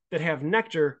plants that have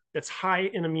nectar that's high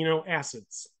in amino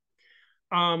acids.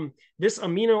 This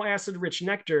amino acid rich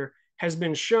nectar has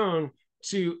been shown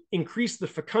to increase the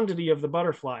fecundity of the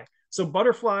butterfly. So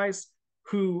butterflies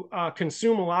who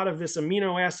consume a lot of this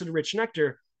amino acid rich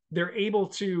nectar, they're able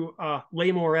to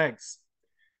lay more eggs.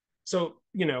 So,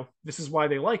 this is why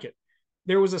they like it.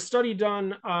 There was a study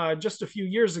done just a few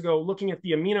years ago looking at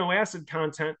the amino acid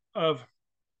content of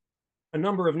a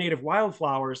number of native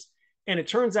wildflowers, and it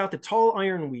turns out that tall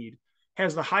ironweed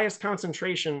has the highest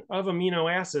concentration of amino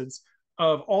acids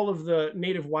of all of the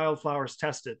native wildflowers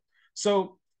tested.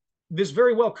 So this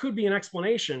very well could be an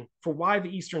explanation for why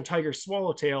the eastern tiger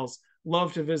swallowtails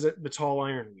love to visit the tall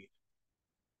ironweed.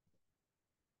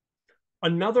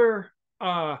 Another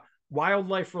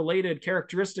wildlife-related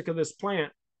characteristic of this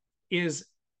plant is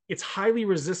it's highly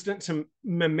resistant to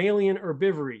mammalian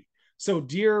herbivory. So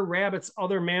deer, rabbits,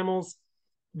 other mammals,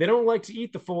 they don't like to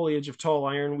eat the foliage of tall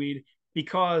ironweed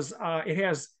because it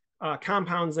has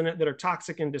compounds in it that are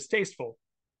toxic and distasteful.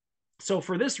 So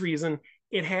for this reason,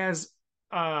 it has,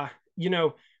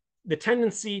 the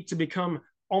tendency to become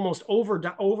almost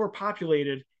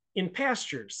overpopulated in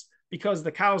pastures because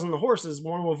the cows and the horses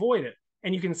want to avoid it.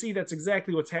 And you can see that's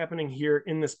exactly what's happening here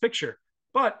in this picture.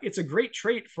 But it's a great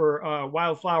trait for a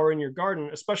wildflower in your garden,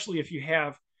 especially if you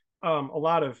have a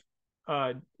lot of,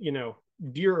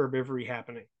 deer herbivory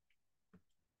happening.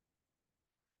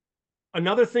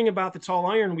 Another thing about the tall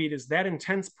ironweed is that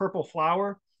intense purple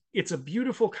flower. It's a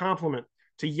beautiful complement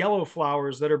to yellow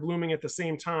flowers that are blooming at the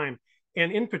same time.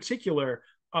 And in particular,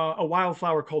 a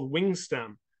wildflower called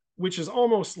wingstem, which is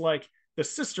almost like the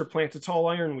sister plant to tall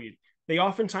ironweed. They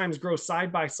oftentimes grow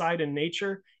side by side in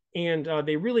nature, and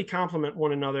they really complement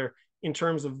one another in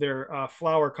terms of their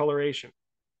flower coloration.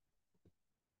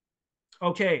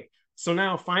 Okay, so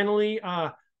now finally,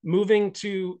 moving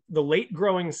to the late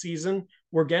growing season,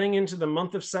 we're getting into the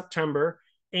month of September,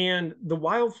 and the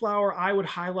wildflower I would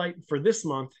highlight for this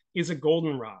month is a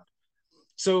goldenrod.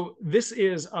 So this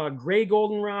is a gray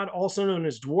goldenrod, also known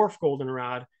as dwarf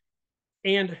goldenrod.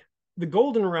 And the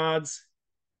goldenrods,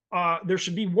 there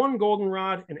should be one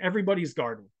goldenrod in everybody's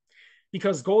garden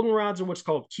because goldenrods are what's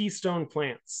called keystone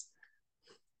plants.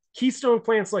 Keystone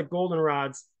plants like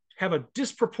goldenrods have a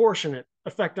disproportionate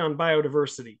effect on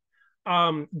biodiversity.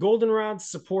 Goldenrods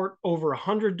support over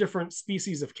 100 different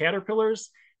species of caterpillars,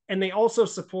 and they also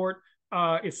support,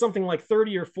 it's something like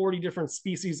 30 or 40 different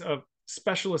species of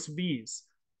specialist bees.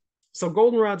 So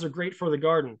goldenrods are great for the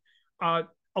garden. A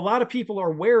lot of people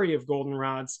are wary of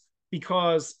goldenrods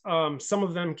because some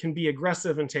of them can be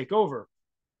aggressive and take over.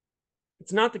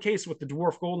 It's not the case with the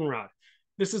dwarf goldenrod.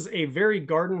 This is a very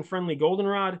garden-friendly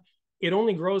goldenrod. It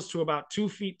only grows to about 2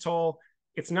 feet tall.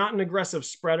 It's not an aggressive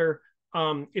spreader.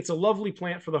 It's a lovely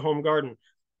plant for the home garden.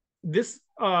 This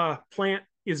plant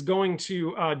is going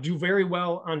to do very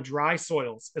well on dry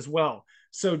soils as well.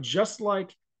 So just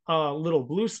like little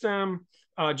blue stem,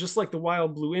 just like the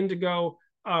wild blue indigo,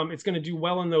 it's going to do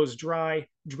well in those dry,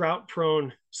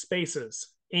 drought-prone spaces.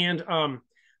 And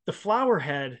the flower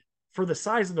head for the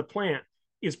size of the plant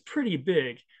is pretty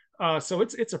big. So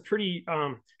it's a pretty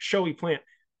showy plant.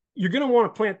 You're going to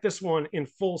want to plant this one in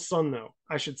full sun, though,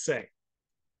 I should say.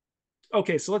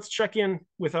 Okay, so let's check in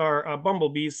with our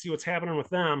bumblebees, see what's happening with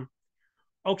them.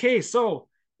 Okay, so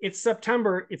it's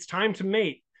September. It's time to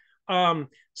mate.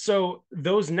 So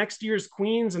those next year's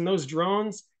queens and those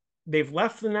drones, they've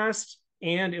left the nest,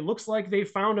 and it looks like they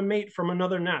found a mate from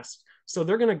another nest. So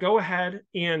they're going to go ahead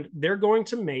and they're going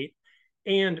to mate.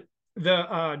 And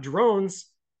the drones,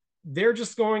 they're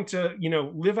just going to,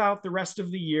 live out the rest of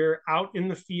the year out in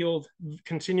the field,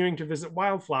 continuing to visit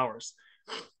wildflowers.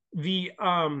 The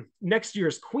next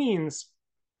year's queens,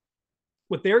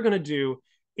 what they're going to do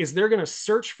is they're going to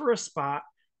search for a spot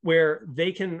where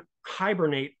they can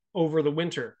hibernate over the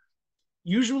winter.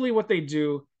 Usually, what they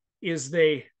do is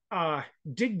they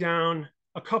dig down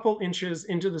a couple inches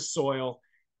into the soil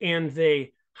and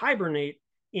they hibernate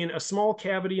in a small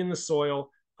cavity in the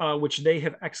soil, which they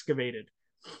have excavated.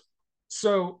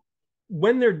 So,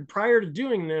 when they're prior to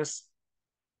doing this,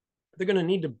 they're going to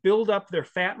need to build up their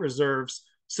fat reserves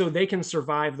so they can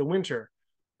survive the winter.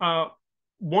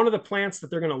 One of the plants that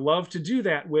they're going to love to do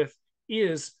that with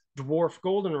is dwarf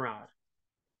goldenrod.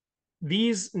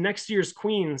 These next year's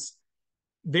queens,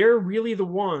 they're really the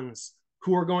ones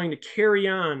who are going to carry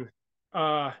on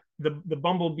the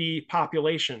bumblebee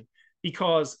population,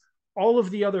 because all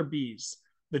of the other bees,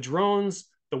 the drones,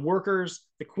 the workers,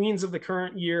 the queens of the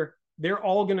current year, they're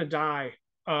all going to die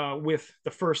with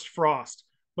the first frost.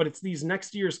 But it's these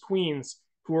next year's queens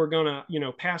who are going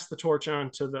to, pass the torch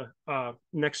on to the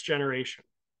next generation.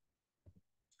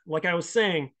 Like I was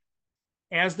saying,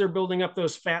 as they're building up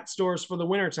those fat stores for the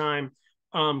wintertime,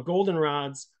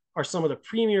 goldenrods are some of the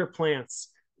premier plants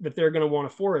that they're going to want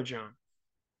to forage on.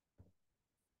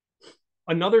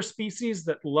 Another species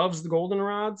that loves the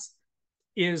goldenrods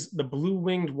is the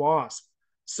blue-winged wasp.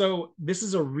 So this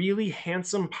is a really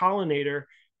handsome pollinator,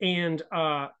 and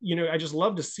I just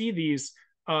love to see these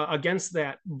against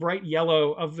that bright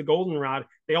yellow of the goldenrod.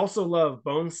 They also love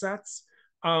bone sets,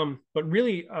 but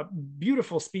really a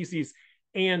beautiful species.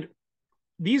 And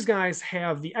these guys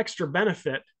have the extra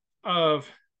benefit of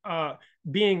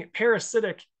being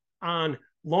parasitic on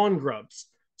lawn grubs.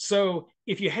 So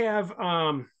if you have,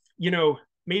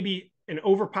 maybe an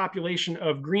overpopulation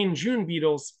of green June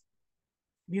beetles,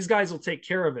 these guys will take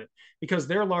care of it because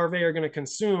their larvae are going to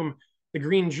consume the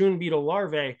green June beetle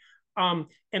larvae.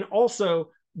 And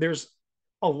also, there's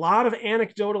a lot of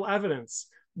anecdotal evidence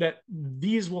that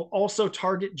these will also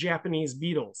target Japanese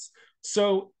beetles.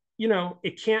 So,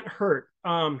 it can't hurt.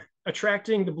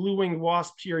 Attracting the blue-winged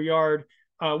wasp to your yard,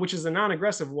 which is a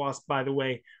non-aggressive wasp, by the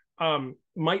way,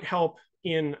 might help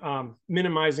in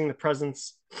minimizing the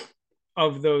presence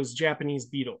of those Japanese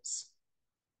beetles.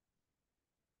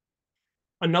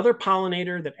 Another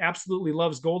pollinator that absolutely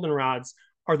loves goldenrods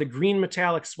are the green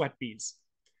metallic sweat bees.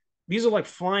 These are like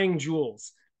flying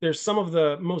jewels. They're some of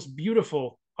the most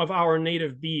beautiful of our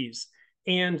native bees.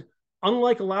 And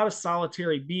unlike a lot of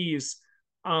solitary bees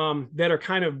that are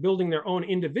kind of building their own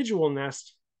individual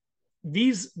nest,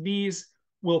 these bees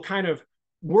will kind of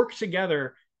work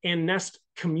together and nest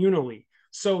communally.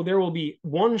 So there will be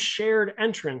one shared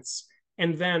entrance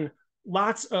and then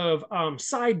lots of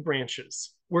side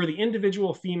branches where the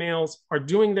individual females are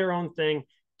doing their own thing,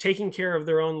 taking care of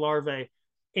their own larvae.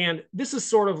 And this is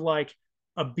sort of like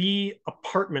a bee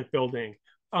apartment building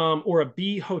or a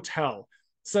bee hotel.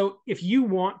 So if you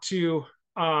want to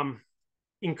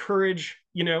encourage,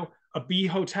 a bee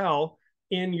hotel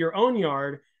in your own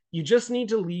yard, you just need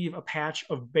to leave a patch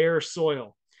of bare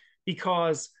soil,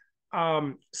 because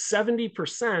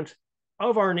 70%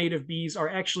 of our native bees are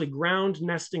actually ground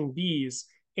nesting bees,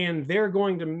 and they're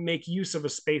going to make use of a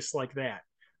space like that.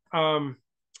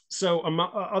 So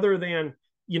other than,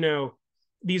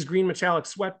 these green metallic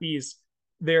sweat bees,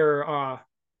 they're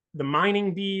the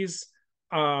mining bees,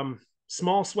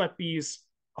 small sweat bees,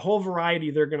 a whole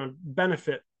variety. They're going to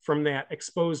benefit from that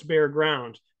exposed bare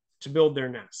ground to build their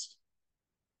nest.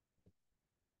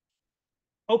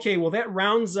 Okay, well, that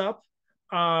rounds up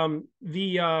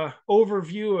the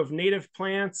overview of native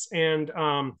plants and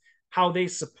how they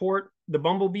support the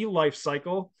bumblebee life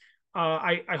cycle.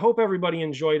 I hope everybody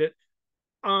enjoyed it.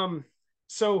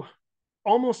 So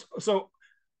almost so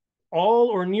all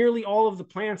or nearly all of the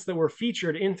plants that were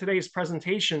featured in today's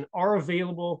presentation are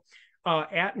available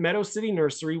at Meadow City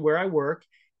Nursery, where I work.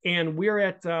 And we're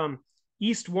at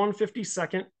East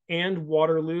 152nd and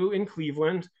Waterloo in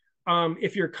Cleveland.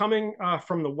 If you're coming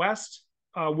from the west,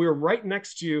 we're right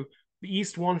next to the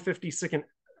East 152nd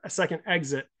second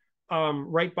exit,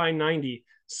 right by 90.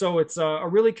 So it's a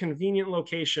really convenient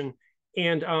location.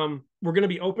 And we're going to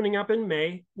be opening up in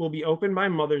May. We'll be open by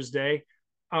Mother's Day.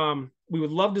 We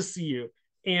would love to see you.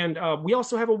 And we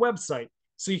also have a website,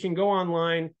 so you can go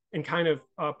online and kind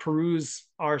of peruse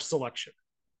our selection.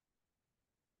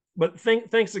 But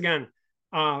thanks again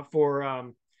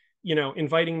for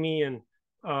inviting me and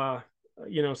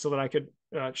so that I could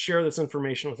share this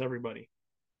information with everybody.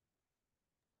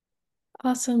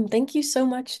 Awesome. Thank you so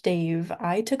much, Dave.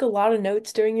 I took a lot of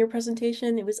notes during your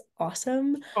presentation. It was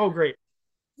awesome. Oh, great.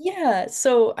 Yeah,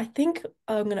 so I think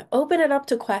I'm going to open it up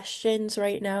to questions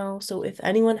right now. So if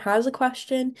anyone has a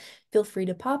question, feel free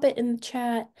to pop it in the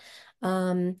chat.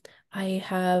 Um, I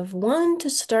have one to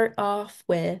start off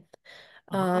with,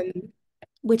 Uh-huh. um,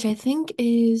 which I think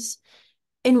is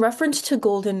in reference to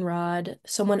goldenrod.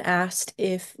 Someone asked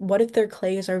if what if their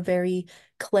clays are very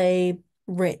clay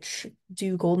rich?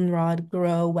 Do goldenrod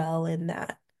grow well in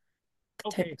that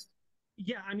type? Okay.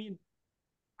 Yeah, I mean,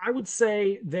 I would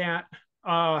say that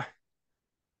uh,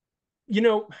 you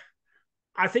know,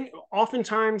 I think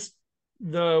oftentimes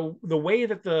the way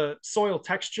that the soil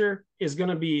texture is going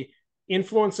to be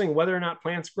influencing whether or not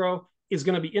plants grow is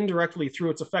going to be indirectly through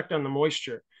its effect on the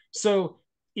moisture. So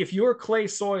if your clay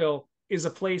soil is a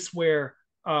place where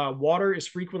water is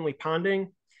frequently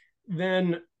ponding,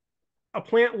 then a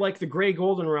plant like the gray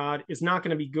goldenrod is not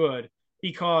going to be good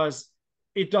because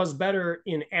it does better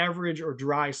in average or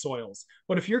dry soils.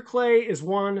 But if your clay is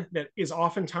one that is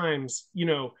oftentimes,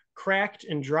 cracked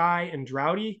and dry and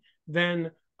droughty,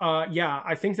 then yeah,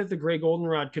 I think that the gray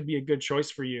goldenrod could be a good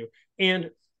choice for you. And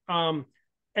um,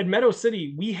 at Meadow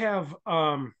City, we have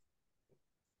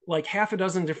like half a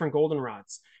dozen different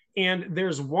goldenrods. And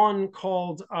there's one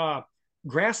called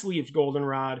grass leaved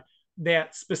goldenrod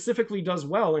that specifically does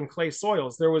well in clay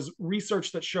soils. There was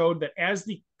research that showed that as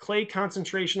the clay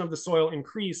concentration of the soil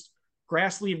increased,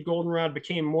 grass leaved goldenrod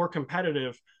became more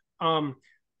competitive. Um,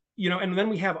 and then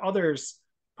we have others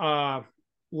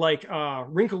like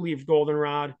wrinkle leaved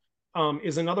goldenrod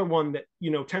is another one that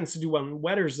tends to do well in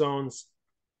wetter zones.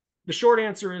 The short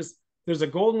answer is there's a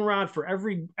goldenrod for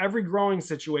every growing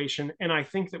situation, and I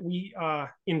think that we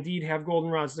indeed have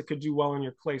goldenrods that could do well in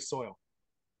your clay soil.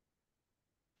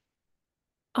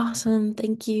 Awesome,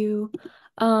 thank you.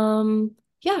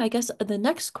 Yeah, I guess the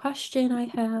next question I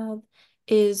have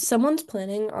is someone's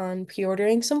planning on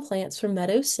pre-ordering some plants from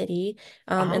Meadow City,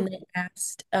 Uh-huh. and they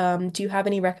asked, do you have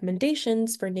any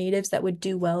recommendations for natives that would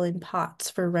do well in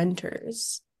pots for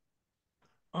renters?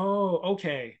 Oh,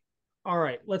 okay. All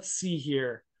right. Let's see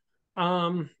here.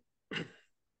 Um,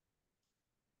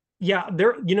 yeah,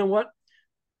 there. You know what?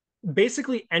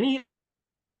 Basically, any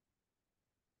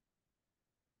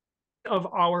of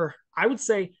our, I would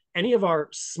say, any of our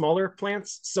smaller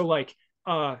plants, so like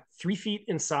 3 feet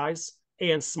in size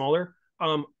and smaller,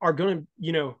 are gonna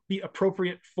be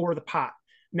appropriate for the pot.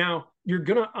 Now you're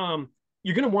gonna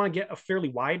want to get a fairly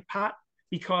wide pot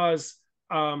because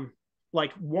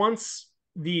like once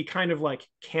the kind of like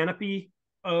canopy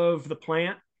of the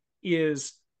plant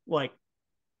is like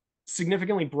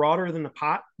significantly broader than the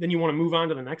pot, then you want to move on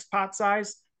to the next pot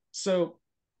size. So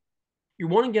you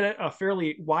want to get a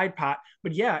fairly wide pot.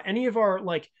 But yeah, any of our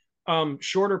like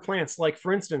shorter plants, like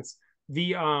for instance,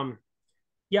 the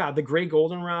gray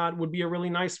goldenrod would be a really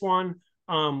nice one.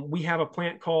 We have a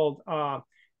plant called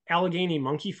Allegheny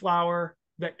monkey flower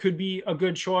that could be a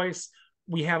good choice.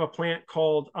 We have a plant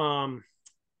called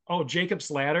Jacob's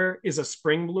ladder is a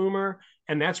spring bloomer,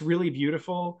 and that's really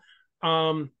beautiful.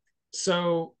 Um,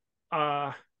 so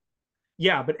uh,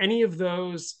 yeah, but any of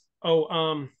those.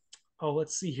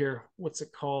 Let's see here. What's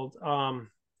it called?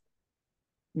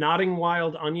 Nodding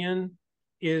wild onion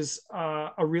is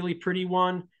a really pretty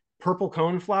one. Purple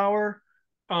coneflower.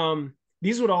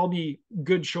 These would all be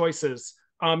good choices.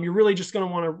 You're really just going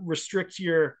to want to restrict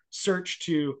your search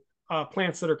to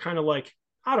plants that are kind of like,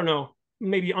 I don't know,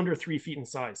 maybe under 3 feet in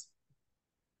size.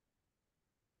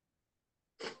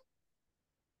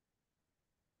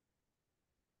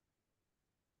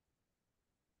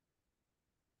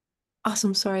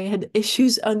 Awesome. Sorry, I had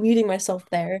issues unmuting myself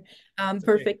there. It's okay.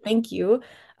 Perfect. Thank you.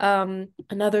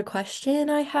 Another question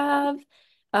I have.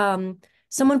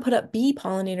 Someone put up bee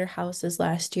pollinator houses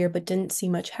last year, but didn't see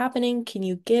much happening. Can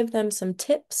you give them some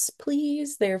tips,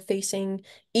 please? They're facing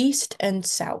east and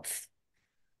south.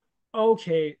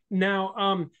 Okay.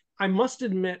 Now, I must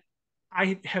admit,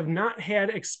 I have not had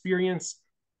experience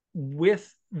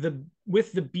with the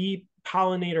bee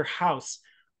pollinator house.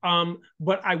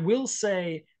 But I will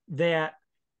say that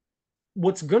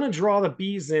what's going to draw the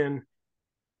bees in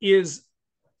is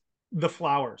the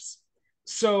flowers.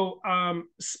 So,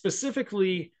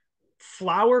 specifically,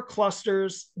 flower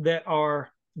clusters that are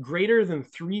greater than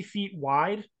 3 feet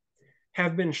wide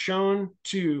have been shown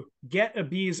to get a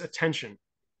bee's attention.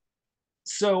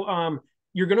 So,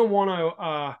 you're going to want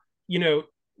to, you know,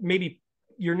 maybe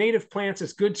your native plants,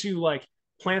 it's good to like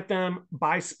plant them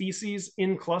by species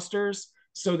in clusters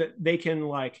so that they can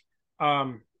like,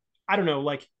 um, I don't know,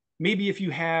 like maybe if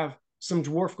you have some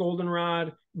dwarf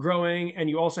goldenrod growing and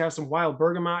you also have some wild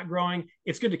bergamot growing,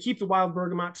 it's good to keep the wild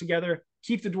bergamot together,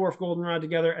 keep the dwarf goldenrod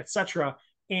together, etc.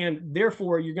 And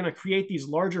therefore, you're going to create these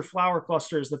larger flower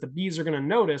clusters that the bees are going to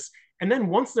notice. And then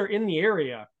once they're in the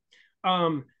area,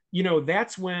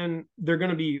 that's when they're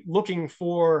going to be looking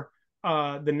for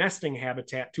the nesting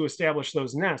habitat to establish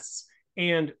those nests.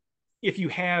 And if you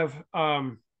have,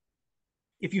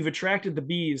 if you've attracted the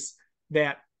bees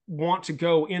that want to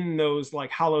go in those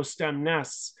like hollow stem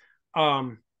nests,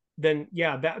 then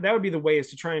yeah, that would be the way, is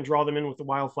to try and draw them in with the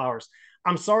wildflowers.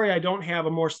 I'm sorry I don't have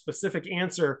a more specific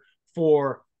answer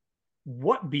for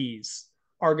what bees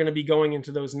are going to be going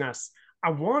into those nests.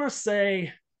 I want to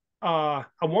say,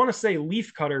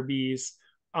 leafcutter bees,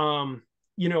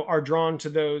 are drawn to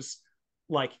those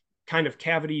like kind of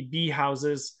cavity bee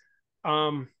houses.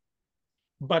 Um,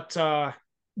 but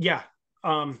yeah,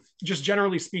 just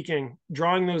generally speaking,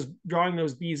 drawing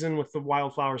those bees in with the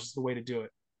wildflowers is the way to do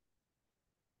it.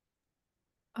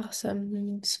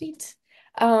 Awesome. Sweet.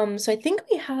 So I think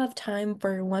we have time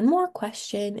for one more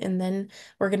question, and then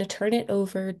we're going to turn it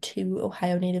over to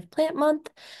Ohio Native Plant Month.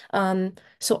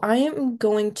 So I am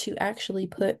going to actually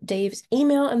put Dave's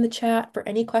email in the chat for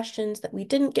any questions that we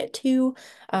didn't get to.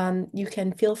 You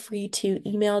can feel free to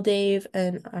email Dave,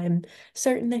 and I'm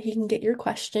certain that he can get your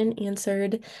question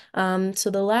answered. So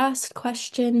the last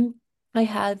question I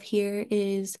have here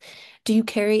is, do you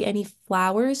carry any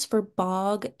flowers for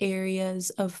bog areas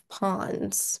of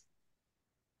ponds?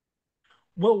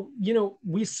 Well,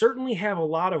 we certainly have a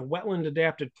lot of wetland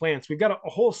adapted plants. We've got a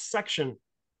whole section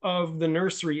of the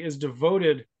nursery is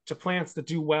devoted to plants that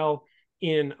do well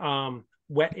in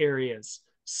wet areas.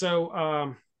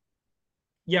 So,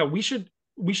 yeah, we should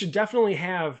definitely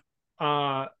have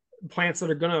uh, plants that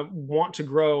are going to want to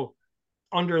grow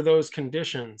under those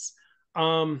conditions.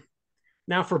 Um,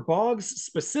 Now, for bogs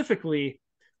specifically,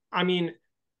 I mean,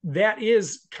 that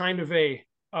is kind of a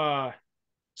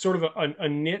sort of a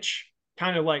niche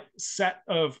kind of like set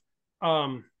of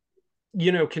um,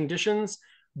 conditions.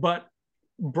 But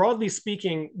broadly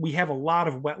speaking, we have a lot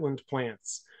of wetland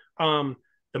plants. Um,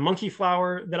 the monkey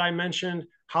flower that I mentioned,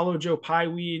 hollow Joe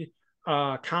pieweed,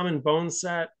 common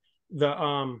boneset,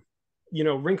 the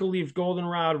wrinkle-leaved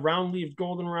goldenrod, round-leaved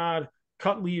goldenrod,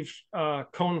 cut-leaved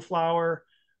coneflower.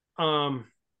 Um,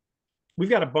 we've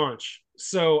got a bunch.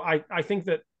 So I think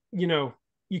that,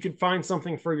 you could find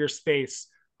something for your space,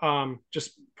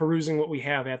 just perusing what we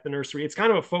have at the nursery. It's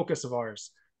kind of a focus of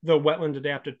ours, the wetland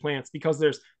adapted plants, because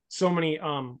there's so many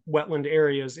wetland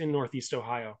areas in Northeast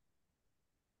Ohio.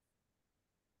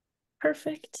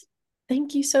 Perfect.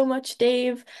 Thank you so much,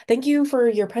 Dave. Thank you for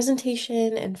your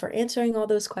presentation and for answering all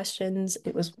those questions.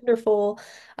 It was wonderful.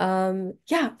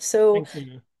 Yeah, so Thanks,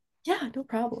 Nina. yeah, no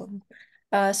problem.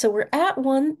 So we're at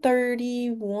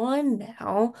 1:31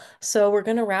 now. So we're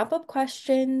gonna wrap up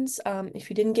questions. If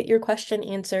you didn't get your question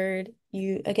answered,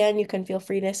 you can feel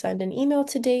free to send an email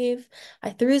to Dave.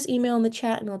 I threw his email in the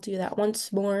chat, and I'll do that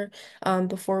once more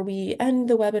before we end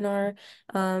the webinar.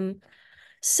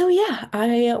 So yeah,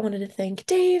 I wanted to thank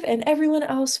Dave and everyone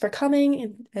else for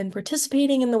coming and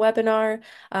participating in the webinar.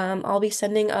 I'll be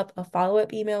sending up a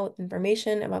follow-up email with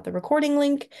information about the recording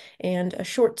link and a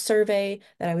short survey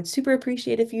that I would super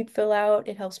appreciate if you'd fill out.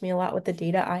 It helps me a lot with the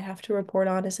data I have to report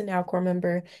on as a Now Core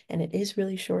member, and it is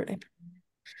really short.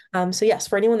 So yes,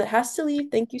 for anyone that has to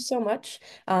leave, thank you so much.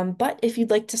 But if you'd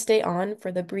like to stay on for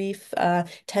the brief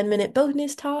 10-minute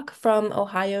bonus talk from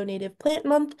Ohio Native Plant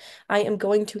Month, I am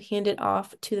going to hand it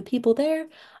off to the people there.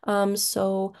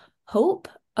 So Hope,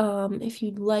 if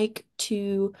you'd like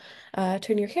to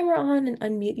turn your camera on and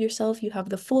unmute yourself, you have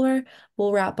the floor.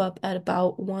 We'll wrap up at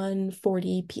about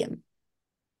 1:40 p.m.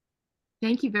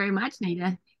 Thank you very much,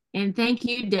 Nita. And thank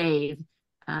you, Dave.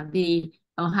 The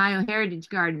Ohio Heritage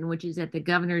Garden, which is at the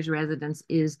governor's residence,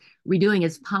 is redoing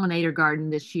its pollinator garden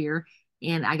this year.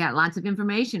 And I got lots of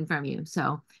information from you.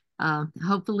 So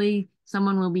hopefully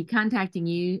someone will be contacting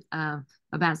you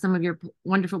about some of your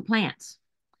wonderful plants.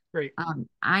 Great.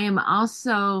 I am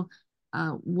also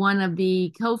one of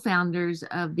the co-founders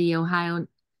of the Ohio.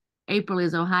 April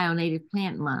is Ohio Native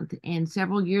Plant Month, and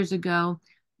several years ago,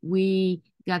 we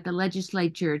got the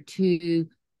legislature to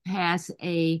pass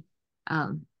a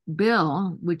uh,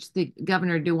 bill, which the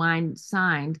Governor DeWine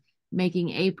signed, making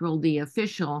April the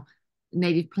official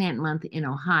Native Plant Month in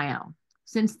Ohio.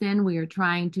 Since then, we are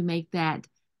trying to make that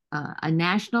a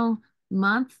national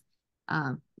month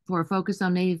uh, for a focus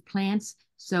on native plants.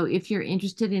 So if you're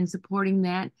interested in supporting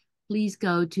that, please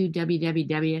go to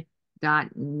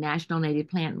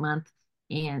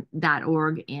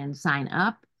www.nationalnativeplantmonth.org and sign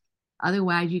up.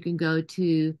 Otherwise, you can go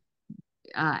to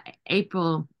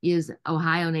April is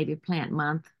Ohio Native Plant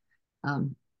Month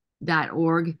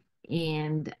 .org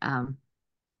and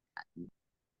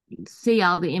see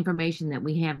all the information that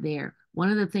we have there. One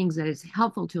of the things that is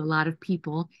helpful to a lot of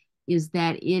people is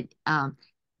that it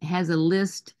has a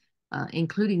list,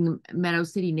 including the Meadow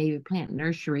City Native Plant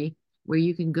Nursery, where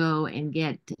you can go and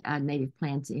get native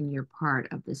plants in your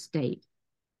part of the state.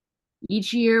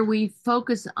 Each year, we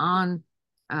focus on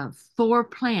 4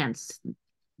 plants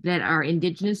that are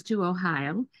indigenous to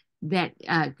Ohio that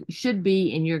should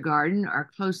be in your garden or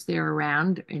close there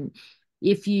around. And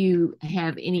if you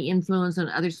have any influence on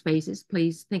other spaces,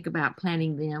 please think about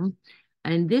planting them.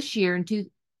 And this year, in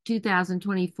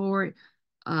 2024,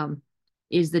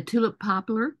 is the tulip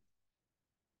poplar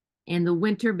and the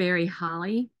winterberry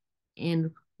holly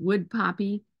and wood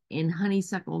poppy and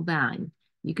honeysuckle vine.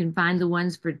 You can find the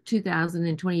ones for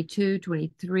 2022,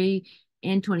 23,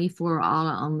 and 24 all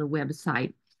on the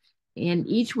website. And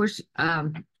each were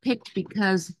picked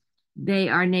because they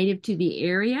are native to the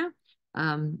area.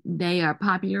 They are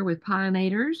popular with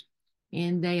pollinators,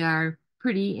 and they are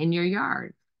pretty in your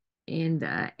yard. And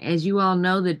as you all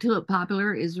know, the tulip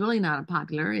popular is really not a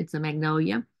popular; it's a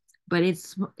magnolia, but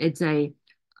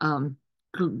um,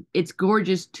 it's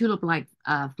gorgeous tulip-like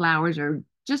flowers are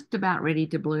just about ready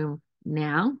to bloom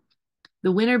now.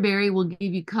 The winterberry will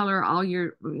give you color all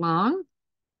year long,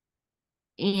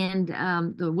 and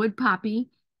the wood poppy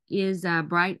is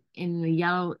bright in the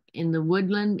yellow in the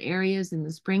woodland areas in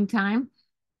the springtime.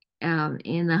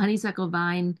 And the honeysuckle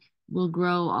vine will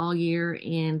grow all year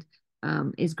and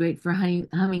is great for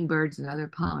hummingbirds and other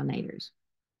pollinators.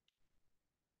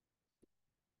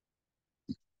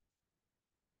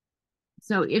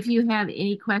 So if you have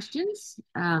any questions,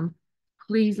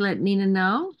 please let Nina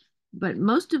know. But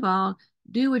most of all,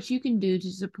 do what you can do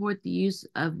to support the use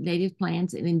of native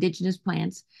plants and indigenous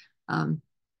plants um,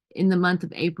 in the month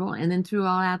of April and then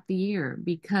throughout the year.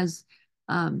 Because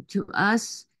to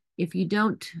us, if you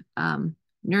don't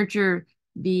nurture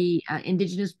the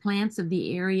indigenous plants of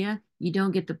the area, you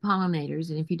don't get the pollinators.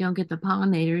 And if you don't get the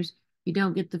pollinators, you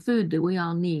don't get the food that we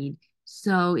all need.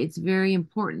 So it's very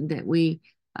important that we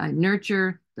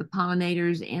nurture the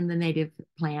pollinators and the native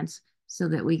plants so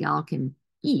that we all can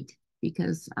eat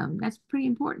because that's pretty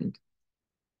important.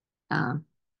 Uh,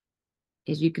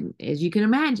 as you can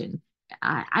imagine,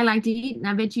 I like to eat, and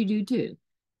I bet you do too.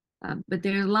 But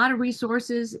there's a lot of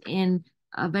resources and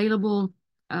available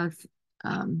uh,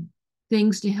 um,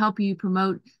 things to help you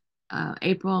promote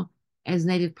April as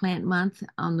Native Plant Month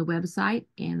on the website,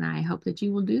 and I hope that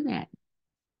you will do that.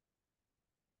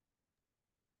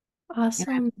 And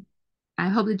Awesome. I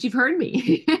hope that you've heard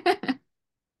me.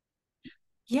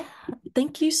 Yeah,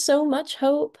 thank you so much,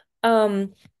 Hope.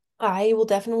 I will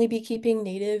definitely be keeping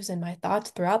natives in my thoughts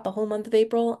throughout the whole month of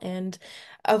April and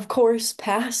of course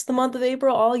past the month of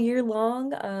April all year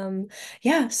long.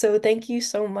 Yeah, so thank you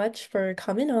so much for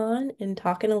coming on and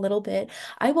talking a little bit.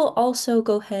 I will also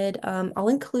go ahead, I'll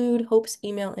include Hope's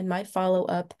email in my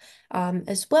follow-up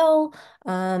as well,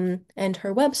 and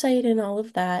her website and all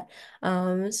of that.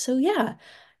 So yeah,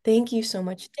 thank you so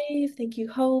much, Dave. Thank you,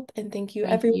 Hope, and thank you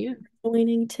Thank everyone you.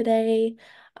 joining today.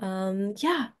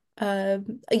 Yeah,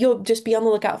 you'll just be on the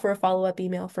lookout for a follow-up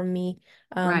email from me,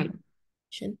 Right.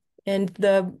 and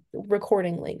the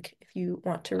recording link if you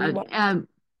want to Uh, rewatch. um,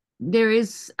 there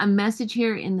is a message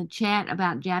here in the chat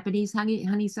about Japanese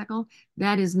honeysuckle.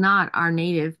 That is not our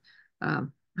native uh,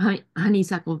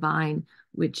 honeysuckle vine,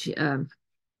 which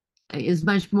is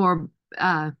much more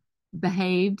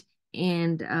behaved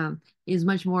and is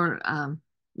much more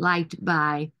liked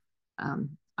by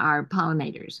our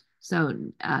pollinators. So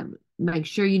make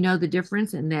sure you know the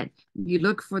difference and that you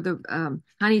look for the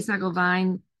honeysuckle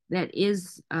vine that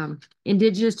is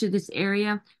indigenous to this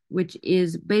area, which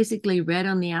is basically red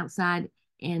on the outside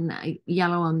and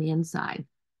yellow on the inside.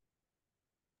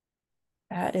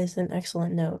 That is an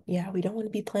excellent note. Yeah, we don't want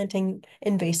to be planting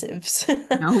invasives.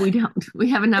 No, we don't. We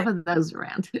have enough of those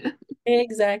around.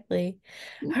 Exactly.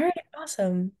 All right,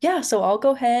 awesome. Yeah, so I'll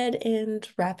go ahead and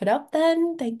wrap it up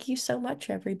then. Thank you so much,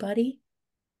 everybody.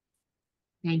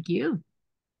 Thank you.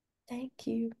 Thank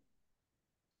you.